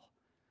all.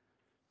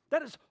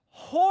 That is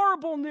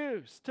horrible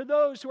news to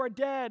those who are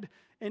dead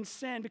in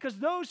sin, because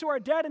those who are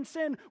dead in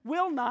sin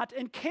will not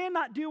and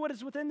cannot do what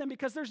is within them,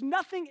 because there's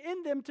nothing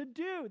in them to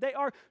do. They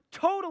are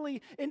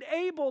totally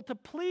unable to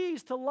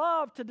please, to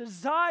love, to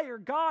desire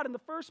God in the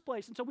first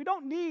place. And so we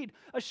don't need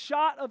a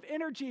shot of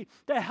energy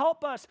to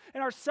help us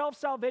in our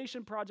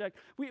self-salvation project.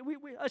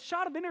 A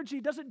shot of energy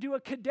doesn't do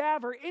a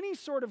cadaver any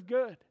sort of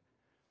good.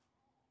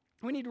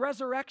 We need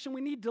resurrection.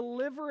 We need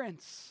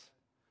deliverance.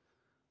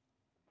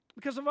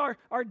 Because of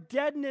our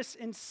deadness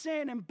in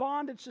sin and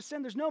bondage to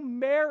sin, there's no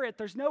merit,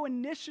 there's no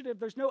initiative,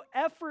 there's no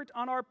effort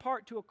on our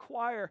part to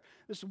acquire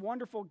this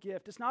wonderful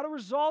gift. It's not a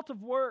result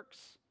of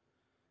works.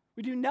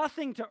 We do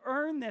nothing to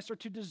earn this or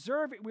to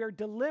deserve it. We are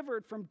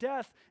delivered from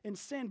death and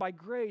sin by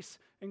grace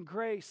and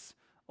grace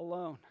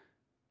alone.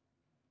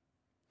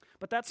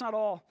 But that's not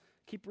all.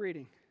 Keep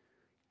reading.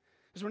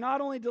 Because we're not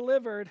only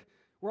delivered,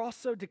 we're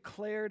also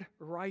declared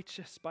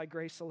righteous by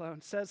grace alone.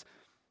 It says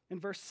in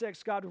verse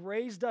 6, God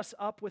raised us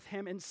up with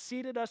him and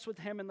seated us with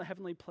him in the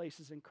heavenly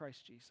places in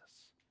Christ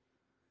Jesus.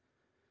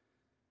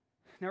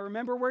 Now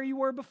remember where you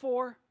were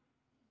before.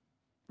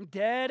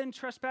 Dead in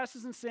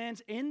trespasses and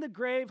sins, in the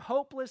grave,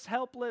 hopeless,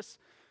 helpless.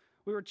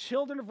 We were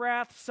children of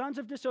wrath, sons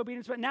of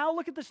disobedience. But now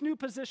look at this new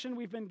position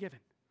we've been given.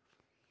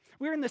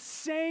 We're in the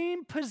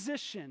same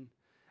position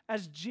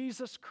as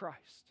Jesus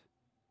Christ.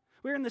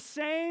 We're in the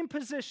same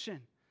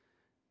position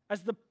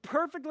as the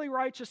perfectly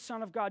righteous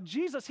Son of God.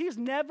 Jesus, he's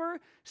never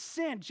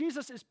sinned.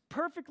 Jesus is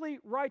perfectly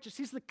righteous.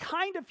 He's the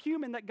kind of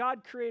human that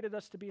God created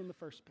us to be in the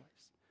first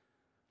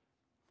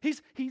place.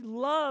 He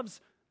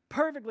loves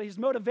perfectly. His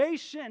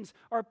motivations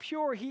are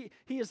pure.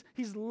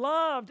 He's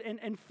loved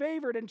and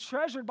favored and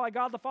treasured by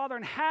God the Father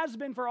and has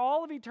been for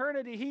all of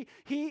eternity.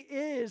 He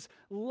is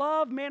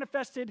love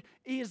manifested.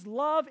 He is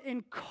love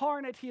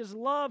incarnate. He is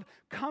love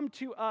come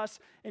to us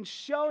and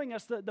showing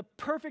us the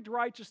perfect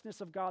righteousness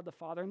of God the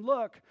Father. And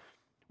look,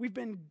 we've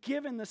been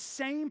given the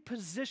same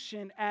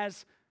position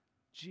as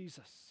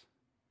Jesus.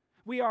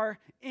 We are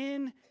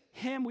in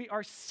him. We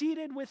are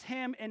seated with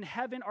him in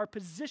heaven. Our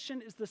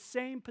position is the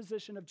same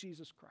position of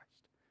Jesus Christ.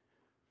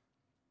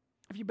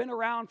 If you've been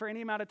around for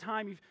any amount of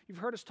time, you've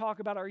heard us talk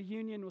about our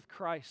union with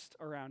Christ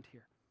around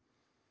here.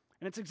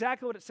 And it's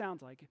exactly what it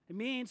sounds like. It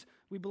means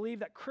we believe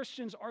that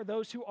Christians are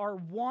those who are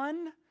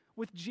one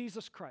with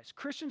Jesus Christ.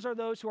 Christians are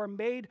those who are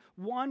made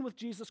one with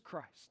Jesus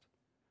Christ.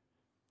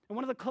 And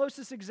one of the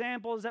closest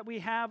examples that we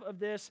have of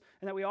this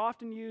and that we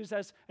often use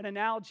as an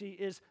analogy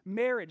is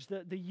marriage,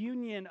 the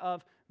union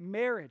of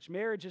marriage.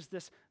 Marriage is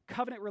this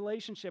covenant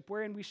relationship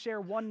wherein we share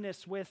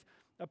oneness with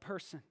a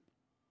person.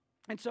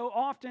 And so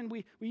often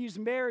we use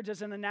marriage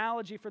as an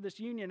analogy for this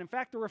union. In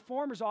fact, the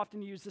Reformers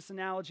often use this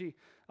analogy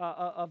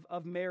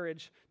of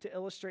marriage to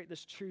illustrate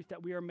this truth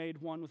that we are made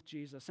one with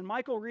Jesus. And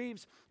Michael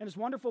Reeves, in his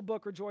wonderful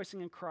book,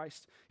 Rejoicing in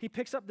Christ, he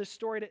picks up this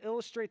story to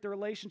illustrate the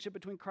relationship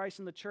between Christ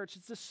and the church.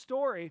 It's a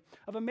story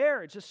of a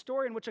marriage, a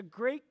story in which a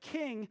great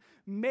king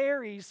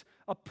marries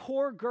a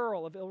poor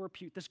girl of ill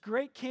repute. This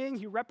great king,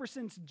 he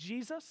represents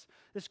Jesus,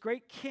 this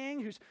great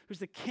king who's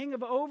the king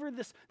of over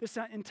this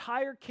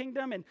entire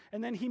kingdom,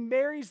 and then he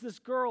marries this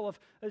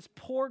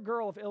poor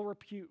girl of ill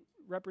repute,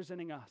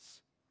 representing us.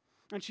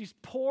 And she's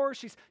poor,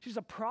 she's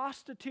a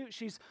prostitute,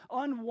 she's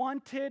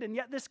unwanted, and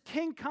yet this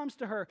king comes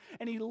to her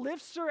and he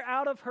lifts her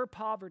out of her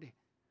poverty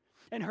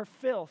and her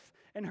filth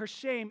and her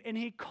shame, and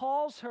he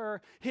calls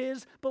her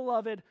his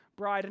beloved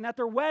bride. And at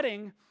their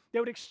wedding, they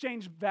would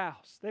exchange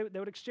vows. They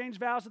would exchange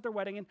vows at their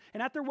wedding,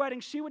 and at their wedding,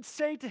 she would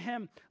say to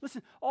him,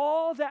 listen,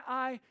 all that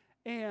I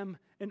am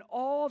and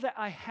all that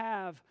I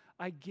have,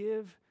 I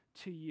give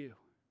to you.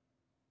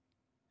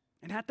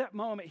 And at that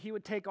moment, he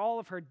would take all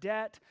of her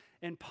debt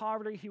and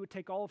poverty. He would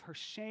take all of her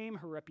shame,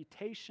 her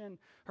reputation,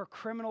 her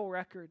criminal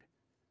record.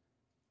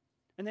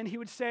 And then he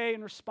would say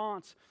in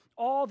response,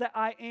 all that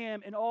I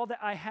am and all that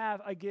I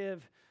have, I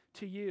give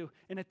to you.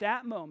 And at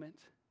that moment,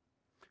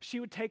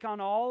 she would take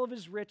on all of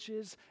his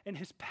riches and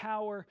his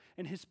power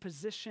and his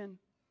position.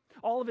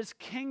 All of his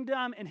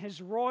kingdom and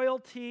his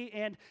royalty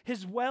and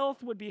his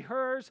wealth would be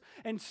hers.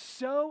 And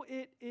so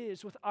it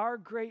is with our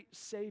great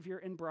Savior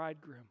and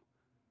bridegroom.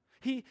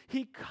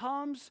 He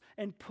comes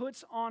and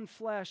puts on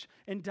flesh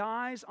and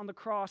dies on the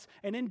cross.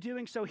 And in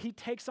doing so, he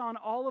takes on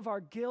all of our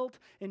guilt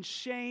and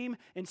shame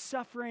and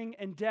suffering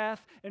and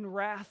death and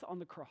wrath on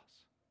the cross.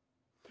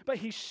 But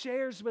he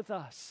shares with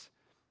us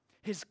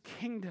his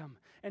kingdom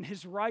and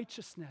his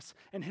righteousness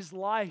and his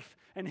life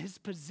and his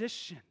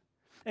position.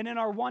 And in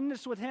our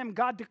oneness with him,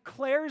 God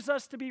declares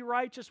us to be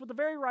righteous with the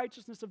very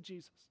righteousness of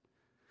Jesus.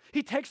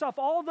 He takes off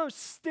all those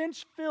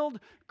stench-filled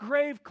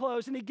grave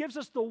clothes and he gives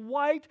us the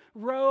white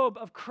robe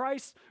of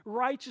Christ's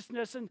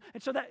righteousness. And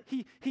so that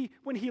he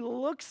when he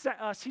looks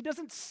at us, he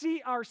doesn't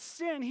see our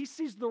sin. He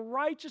sees the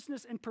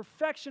righteousness and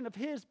perfection of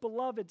his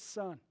beloved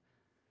Son.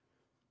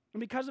 And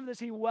because of this,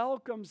 he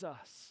welcomes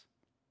us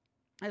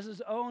as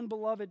his own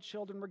beloved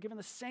children. We're given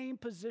the same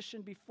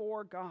position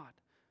before God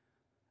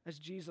as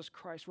Jesus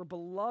Christ. We're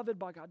beloved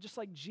by God, just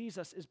like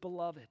Jesus is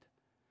beloved.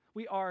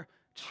 We are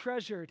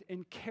treasured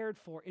and cared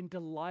for and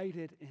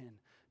delighted in,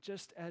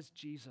 just as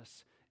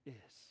Jesus is.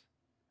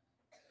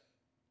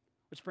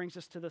 Which brings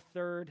us to the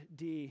third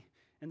D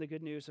in the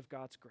good news of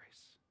God's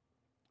grace.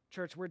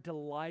 Church, we're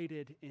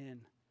delighted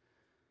in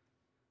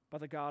by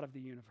the God of the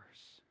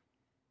universe.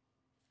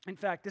 In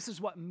fact, this is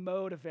what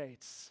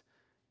motivates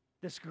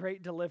this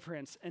great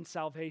deliverance and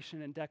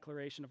salvation and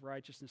declaration of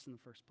righteousness in the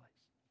first place.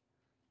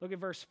 Look at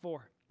verse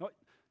 4.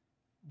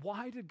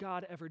 Why did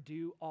God ever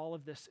do all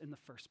of this in the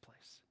first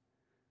place?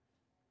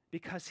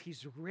 Because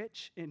he's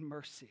rich in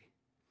mercy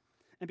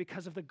and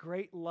because of the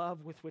great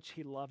love with which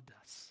he loved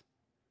us.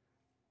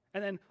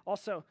 And then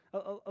also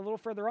a little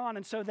further on,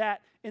 and so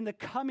that in the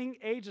coming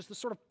ages, the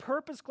sort of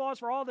purpose clause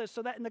for all this,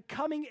 so that in the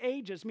coming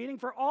ages, meaning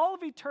for all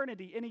of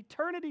eternity, in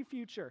eternity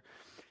future,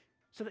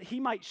 so that he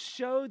might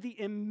show the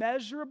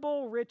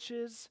immeasurable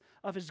riches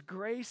of his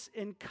grace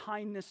and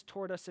kindness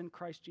toward us in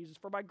Christ Jesus.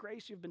 For by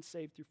grace you've been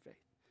saved through faith.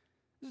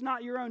 This is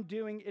not your own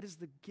doing, it is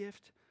the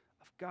gift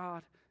of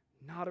God,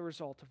 not a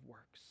result of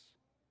works.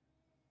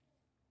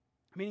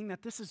 Meaning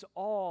that this is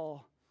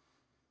all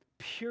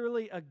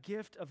purely a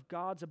gift of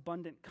God's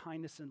abundant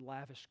kindness and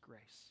lavish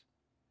grace.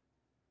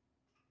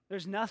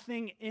 There's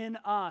nothing in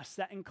us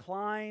that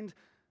inclined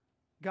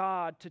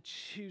God to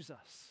choose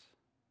us.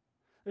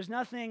 There's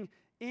nothing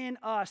in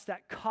us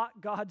that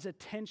caught God's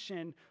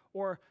attention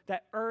or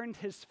that earned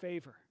his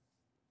favor.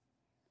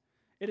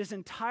 It is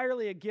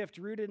entirely a gift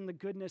rooted in the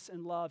goodness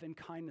and love and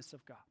kindness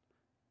of God.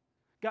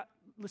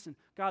 Listen,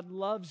 God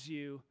loves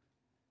you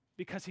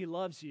because he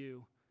loves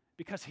you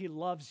because he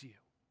loves you.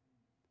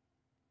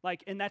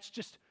 And that's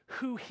just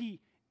who he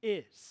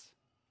is.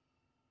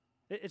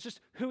 It's just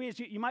who he is.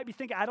 You might be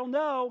thinking, I don't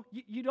know.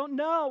 You don't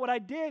know what I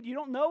did. You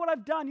don't know what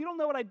I've done. You don't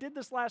know what I did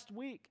this last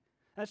week.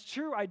 That's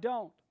true, I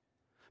don't.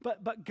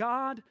 But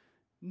God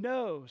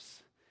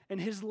knows. And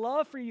his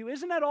love for you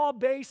isn't at all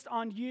based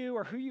on you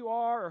or who you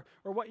are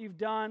or what you've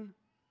done.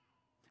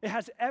 It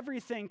has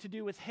everything to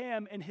do with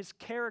him and his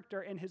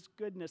character and his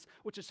goodness,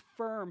 which is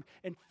firm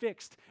and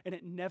fixed, and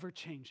it never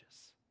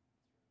changes.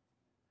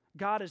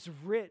 God is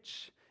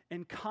rich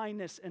in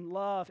kindness and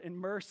love and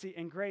mercy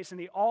and grace, and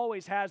he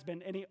always has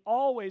been, and he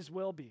always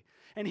will be.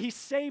 And he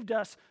saved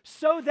us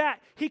so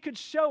that he could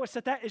show us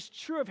that that is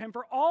true of him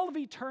for all of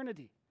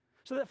eternity.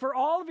 So that for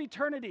all of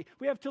eternity,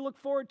 we have to look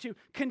forward to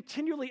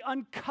continually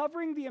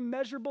uncovering the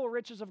immeasurable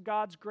riches of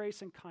God's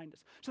grace and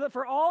kindness. So that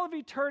for all of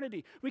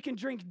eternity, we can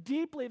drink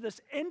deeply of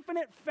this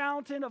infinite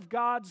fountain of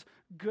God's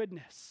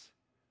goodness.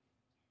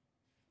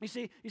 You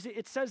see,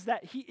 it says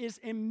that he is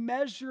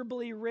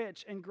immeasurably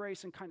rich in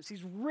grace and kindness.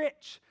 He's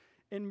rich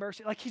in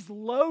mercy. He's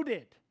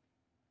loaded.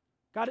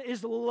 God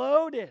is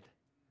loaded.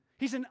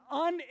 He's an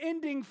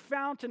unending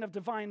fountain of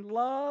divine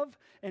love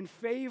and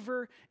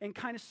favor and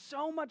kindness,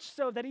 so much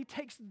so that he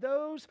takes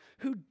those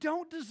who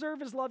don't deserve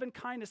his love and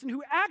kindness and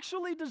who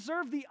actually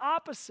deserve the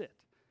opposite.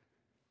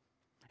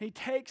 He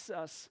takes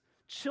us,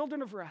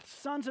 children of wrath,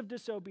 sons of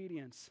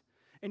disobedience,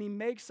 and he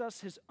makes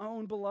us his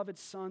own beloved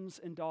sons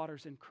and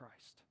daughters in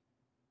Christ.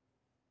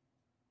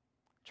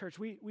 Church,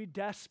 we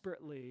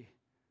desperately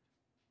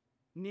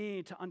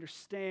need to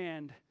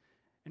understand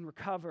and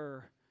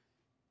recover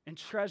and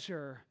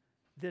treasure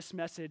this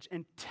message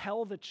and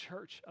tell the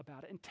church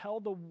about it and tell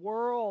the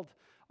world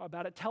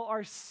about it, tell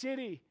our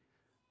city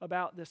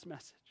about this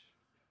message.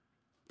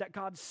 That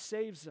God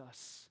saves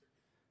us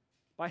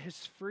by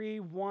his free,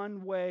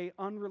 one-way,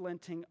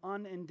 unrelenting,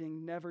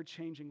 unending,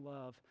 never-changing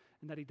love,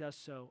 and that he does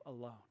so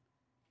alone.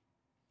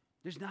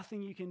 There's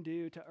nothing you can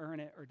do to earn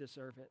it or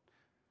deserve it.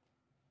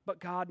 But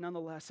God,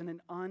 nonetheless,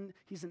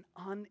 he's an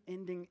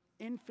unending,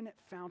 infinite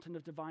fountain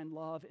of divine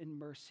love and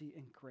mercy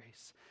and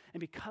grace.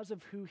 And because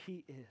of who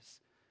he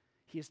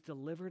has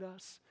delivered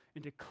us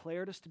and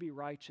declared us to be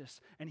righteous,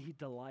 and he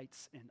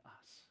delights in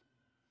us.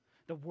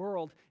 The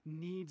world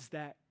needs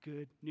that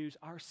good news.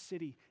 Our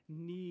city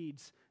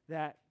needs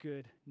that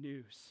good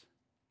news.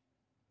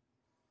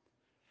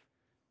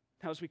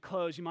 Now, as we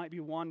close, you might be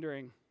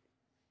wondering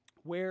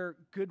where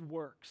good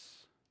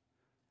works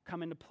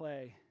come into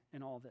play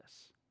in all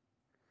this.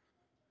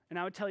 And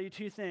I would tell you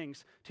two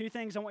things. Two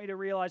things I want you to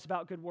realize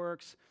about good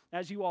works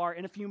as you are,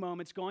 in a few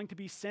moments, going to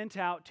be sent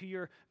out to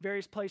your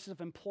various places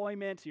of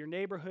employment, your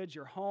neighborhoods,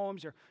 your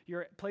homes,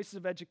 your places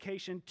of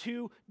education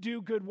to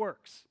do good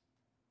works.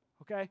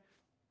 Okay?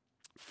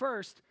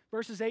 First,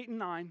 verses 8 and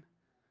 9,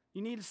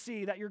 you need to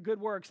see that your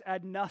good works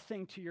add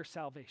nothing to your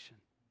salvation.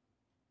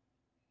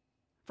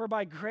 For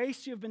by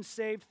grace you have been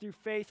saved through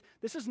faith.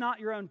 This is not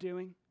your own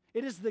doing.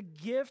 It is the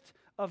gift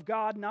of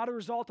God, not a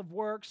result of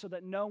works, so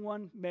that no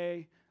one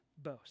may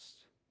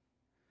boast.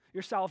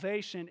 Your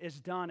salvation is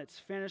done. It's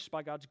finished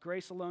by God's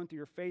grace alone, through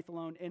your faith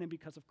alone, in and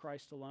because of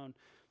Christ alone.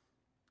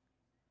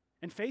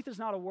 And faith is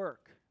not a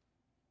work.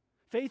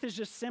 Faith is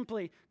just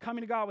simply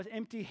coming to God with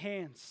empty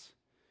hands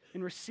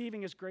and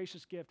receiving his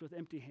gracious gift with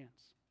empty hands.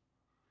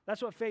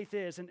 That's what faith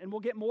is, and we'll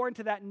get more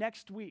into that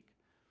next week.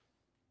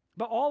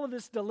 But all of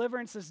this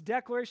deliverance, this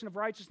declaration of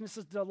righteousness,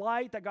 this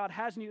delight that God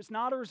has in you, it's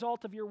not a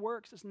result of your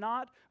works. It's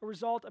not a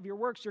result of your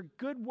works. Your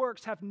good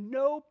works have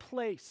no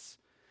place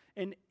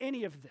in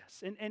any of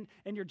this,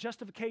 and your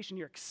justification,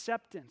 your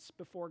acceptance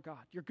before God.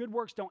 Your good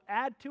works don't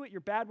add to it.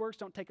 Your bad works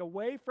don't take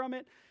away from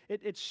it.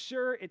 It's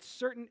sure, it's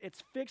certain,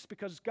 it's fixed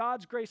because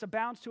God's grace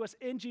abounds to us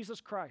in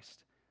Jesus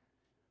Christ.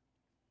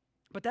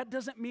 But that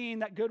doesn't mean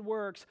that good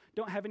works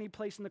don't have any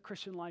place in the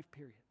Christian life,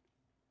 period.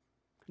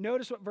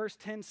 Notice what verse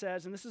 10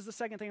 says, and this is the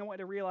second thing I want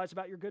you to realize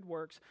about your good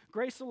works.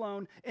 Grace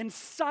alone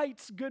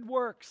incites good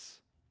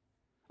works.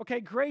 Okay,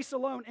 grace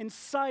alone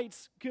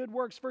incites good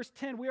works. Verse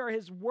 10, we are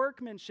his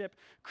workmanship,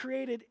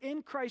 created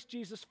in Christ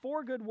Jesus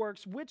for good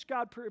works, which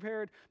God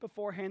prepared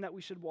beforehand that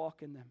we should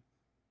walk in them.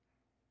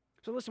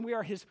 So listen, we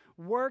are his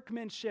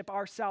workmanship,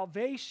 our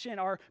salvation,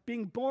 our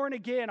being born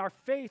again, our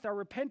faith, our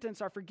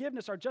repentance, our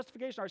forgiveness, our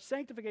justification, our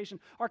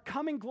sanctification, our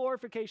coming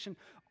glorification,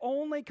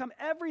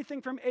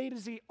 everything from A to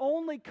Z,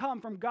 only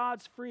come from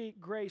God's free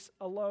grace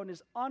alone,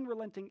 his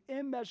unrelenting,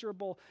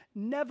 immeasurable,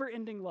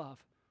 never-ending love.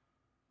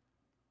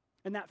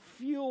 And that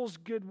fuels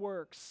good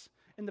works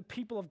in the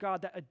people of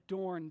God that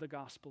adorn the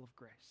gospel of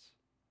grace.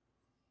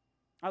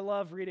 I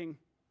love reading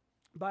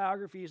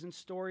biographies and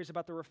stories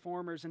about the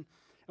reformers. And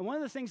one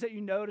of the things that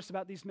you notice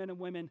about these men and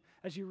women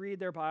as you read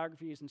their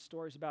biographies and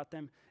stories about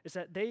them is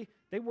that they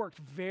worked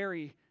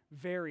very,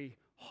 very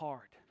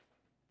hard.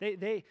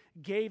 They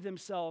gave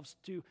themselves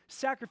to,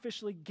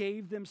 sacrificially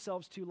gave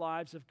themselves to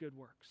lives of good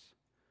works.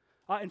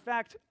 In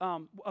fact,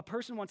 a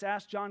person once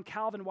asked John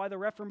Calvin why the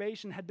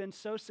Reformation had been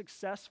so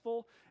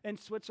successful in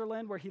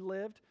Switzerland where he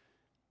lived.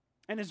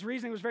 And his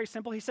reasoning was very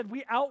simple. He said,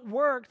 we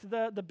outworked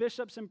the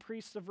bishops and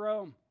priests of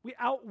Rome. We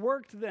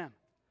outworked them.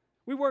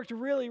 We worked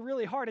really,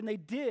 really hard, and they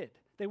did.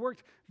 They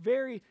worked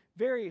very,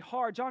 very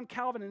hard. John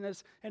Calvin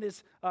and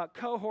his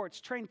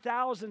cohorts trained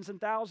thousands and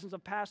thousands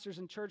of pastors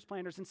and church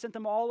planters and sent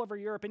them all over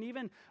Europe and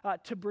even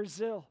to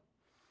Brazil.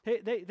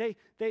 They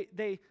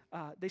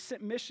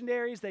sent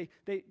missionaries.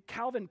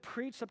 Calvin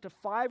preached up to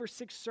 5 or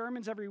 6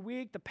 sermons every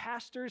week. The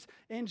pastors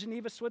in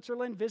Geneva,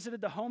 Switzerland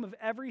visited the home of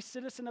every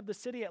citizen of the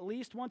city at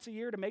least once a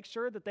year to make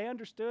sure that they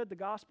understood the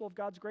gospel of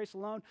God's grace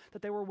alone,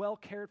 that they were well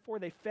cared for.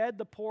 They fed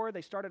the poor.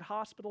 They started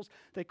hospitals.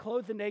 They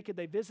clothed the naked.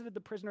 They visited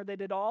the prisoner. They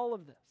did all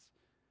of this.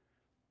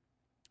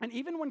 And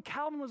even when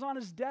Calvin was on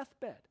his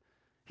deathbed,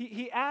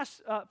 he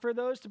asked for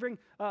those to bring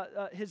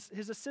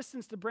his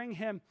assistants to bring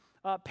him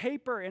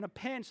paper and a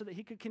pen so that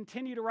he could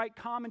continue to write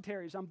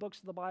commentaries on books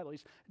of the Bible.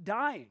 He's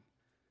dying.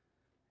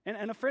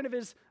 And a friend of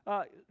his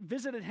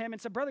visited him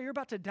and said, brother, you're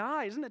about to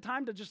die. Isn't it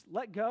time to just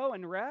let go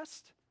and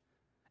rest?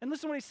 And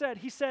listen to what he said.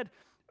 He said,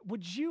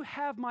 would you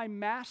have my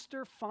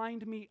master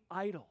find me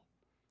idle?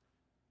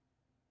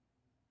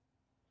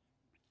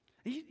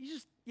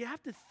 You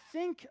have to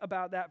think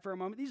about that for a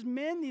moment. These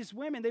men, these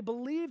women, they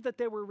believed that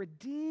they were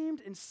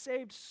redeemed and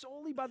saved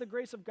solely by the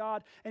grace of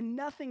God and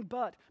nothing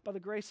but by the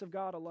grace of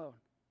God alone.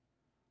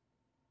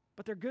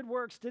 But their good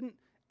works didn't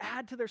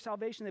add to their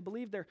salvation. They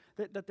believed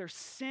that their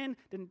sin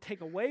didn't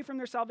take away from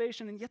their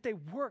salvation, and yet they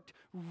worked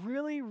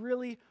really,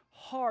 really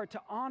hard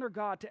to honor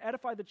God, to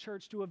edify the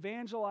church, to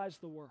evangelize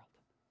the world.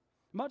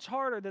 Much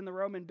harder than the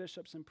Roman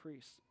bishops and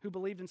priests who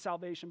believed in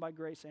salvation by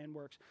grace and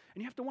works.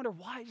 And you have to wonder,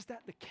 why is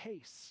that the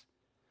case?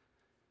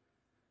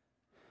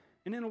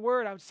 And in a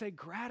word, I would say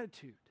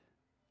gratitude.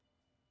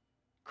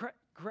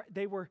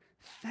 They were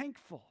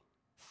thankful.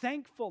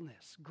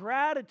 Thankfulness,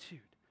 gratitude.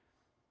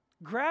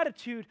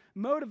 Gratitude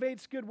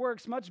motivates good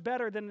works much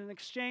better than an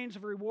exchange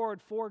of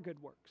reward for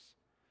good works.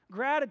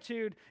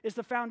 Gratitude is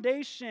the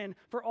foundation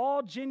for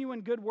all genuine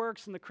good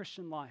works in the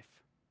Christian life.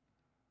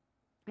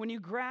 When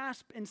you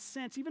grasp and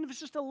sense, even if it's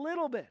just a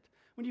little bit,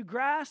 when you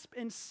grasp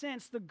and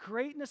sense the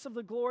greatness of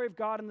the glory of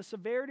God and the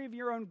severity of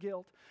your own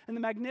guilt and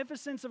the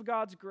magnificence of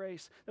God's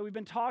grace that we've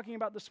been talking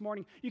about this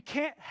morning, you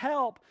can't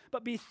help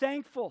but be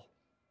thankful.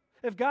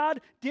 If God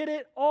did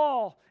it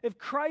all, if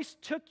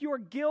Christ took your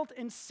guilt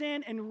and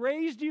sin and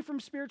raised you from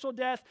spiritual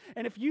death,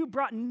 and if you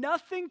brought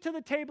nothing to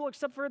the table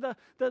except for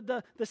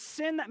the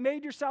sin that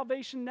made your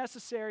salvation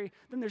necessary,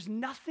 then there's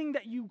nothing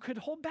that you could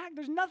hold back.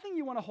 There's nothing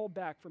you want to hold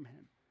back from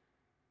Him.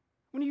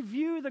 When you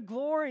view the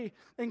glory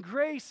and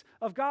grace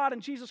of God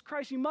and Jesus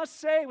Christ, you must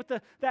say with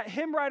that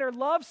hymn writer,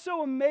 love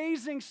so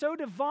amazing, so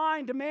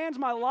divine, demands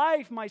my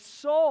life, my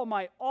soul,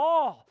 my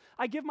all.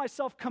 I give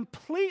myself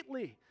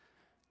completely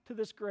to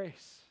this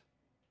grace.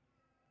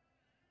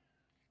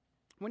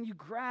 When you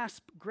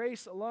grasp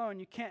grace alone,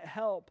 you can't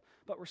help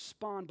but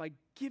respond by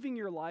giving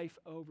your life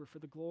over for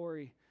the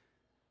glory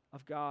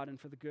of God and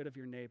for the good of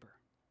your neighbor.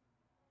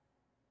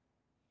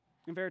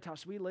 In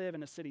Veritas, we live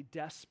in a city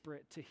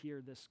desperate to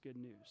hear this good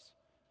news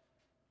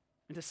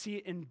and to see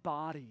it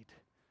embodied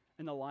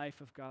in the life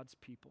of God's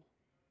people.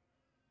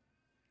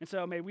 And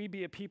so may we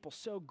be a people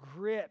so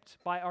gripped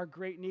by our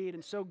great need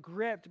and so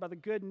gripped by the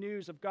good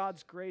news of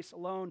God's grace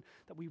alone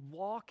that we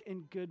walk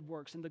in good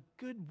works, and the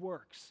good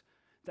works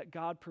that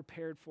God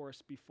prepared for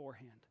us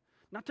beforehand.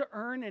 Not to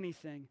earn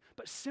anything,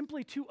 but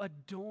simply to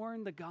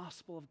adorn the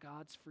gospel of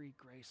God's free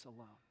grace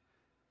alone.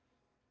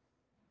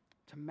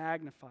 To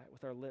magnify it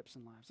with our lips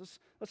and lives.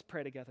 Let's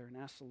pray together and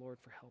ask the Lord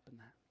for help in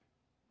that.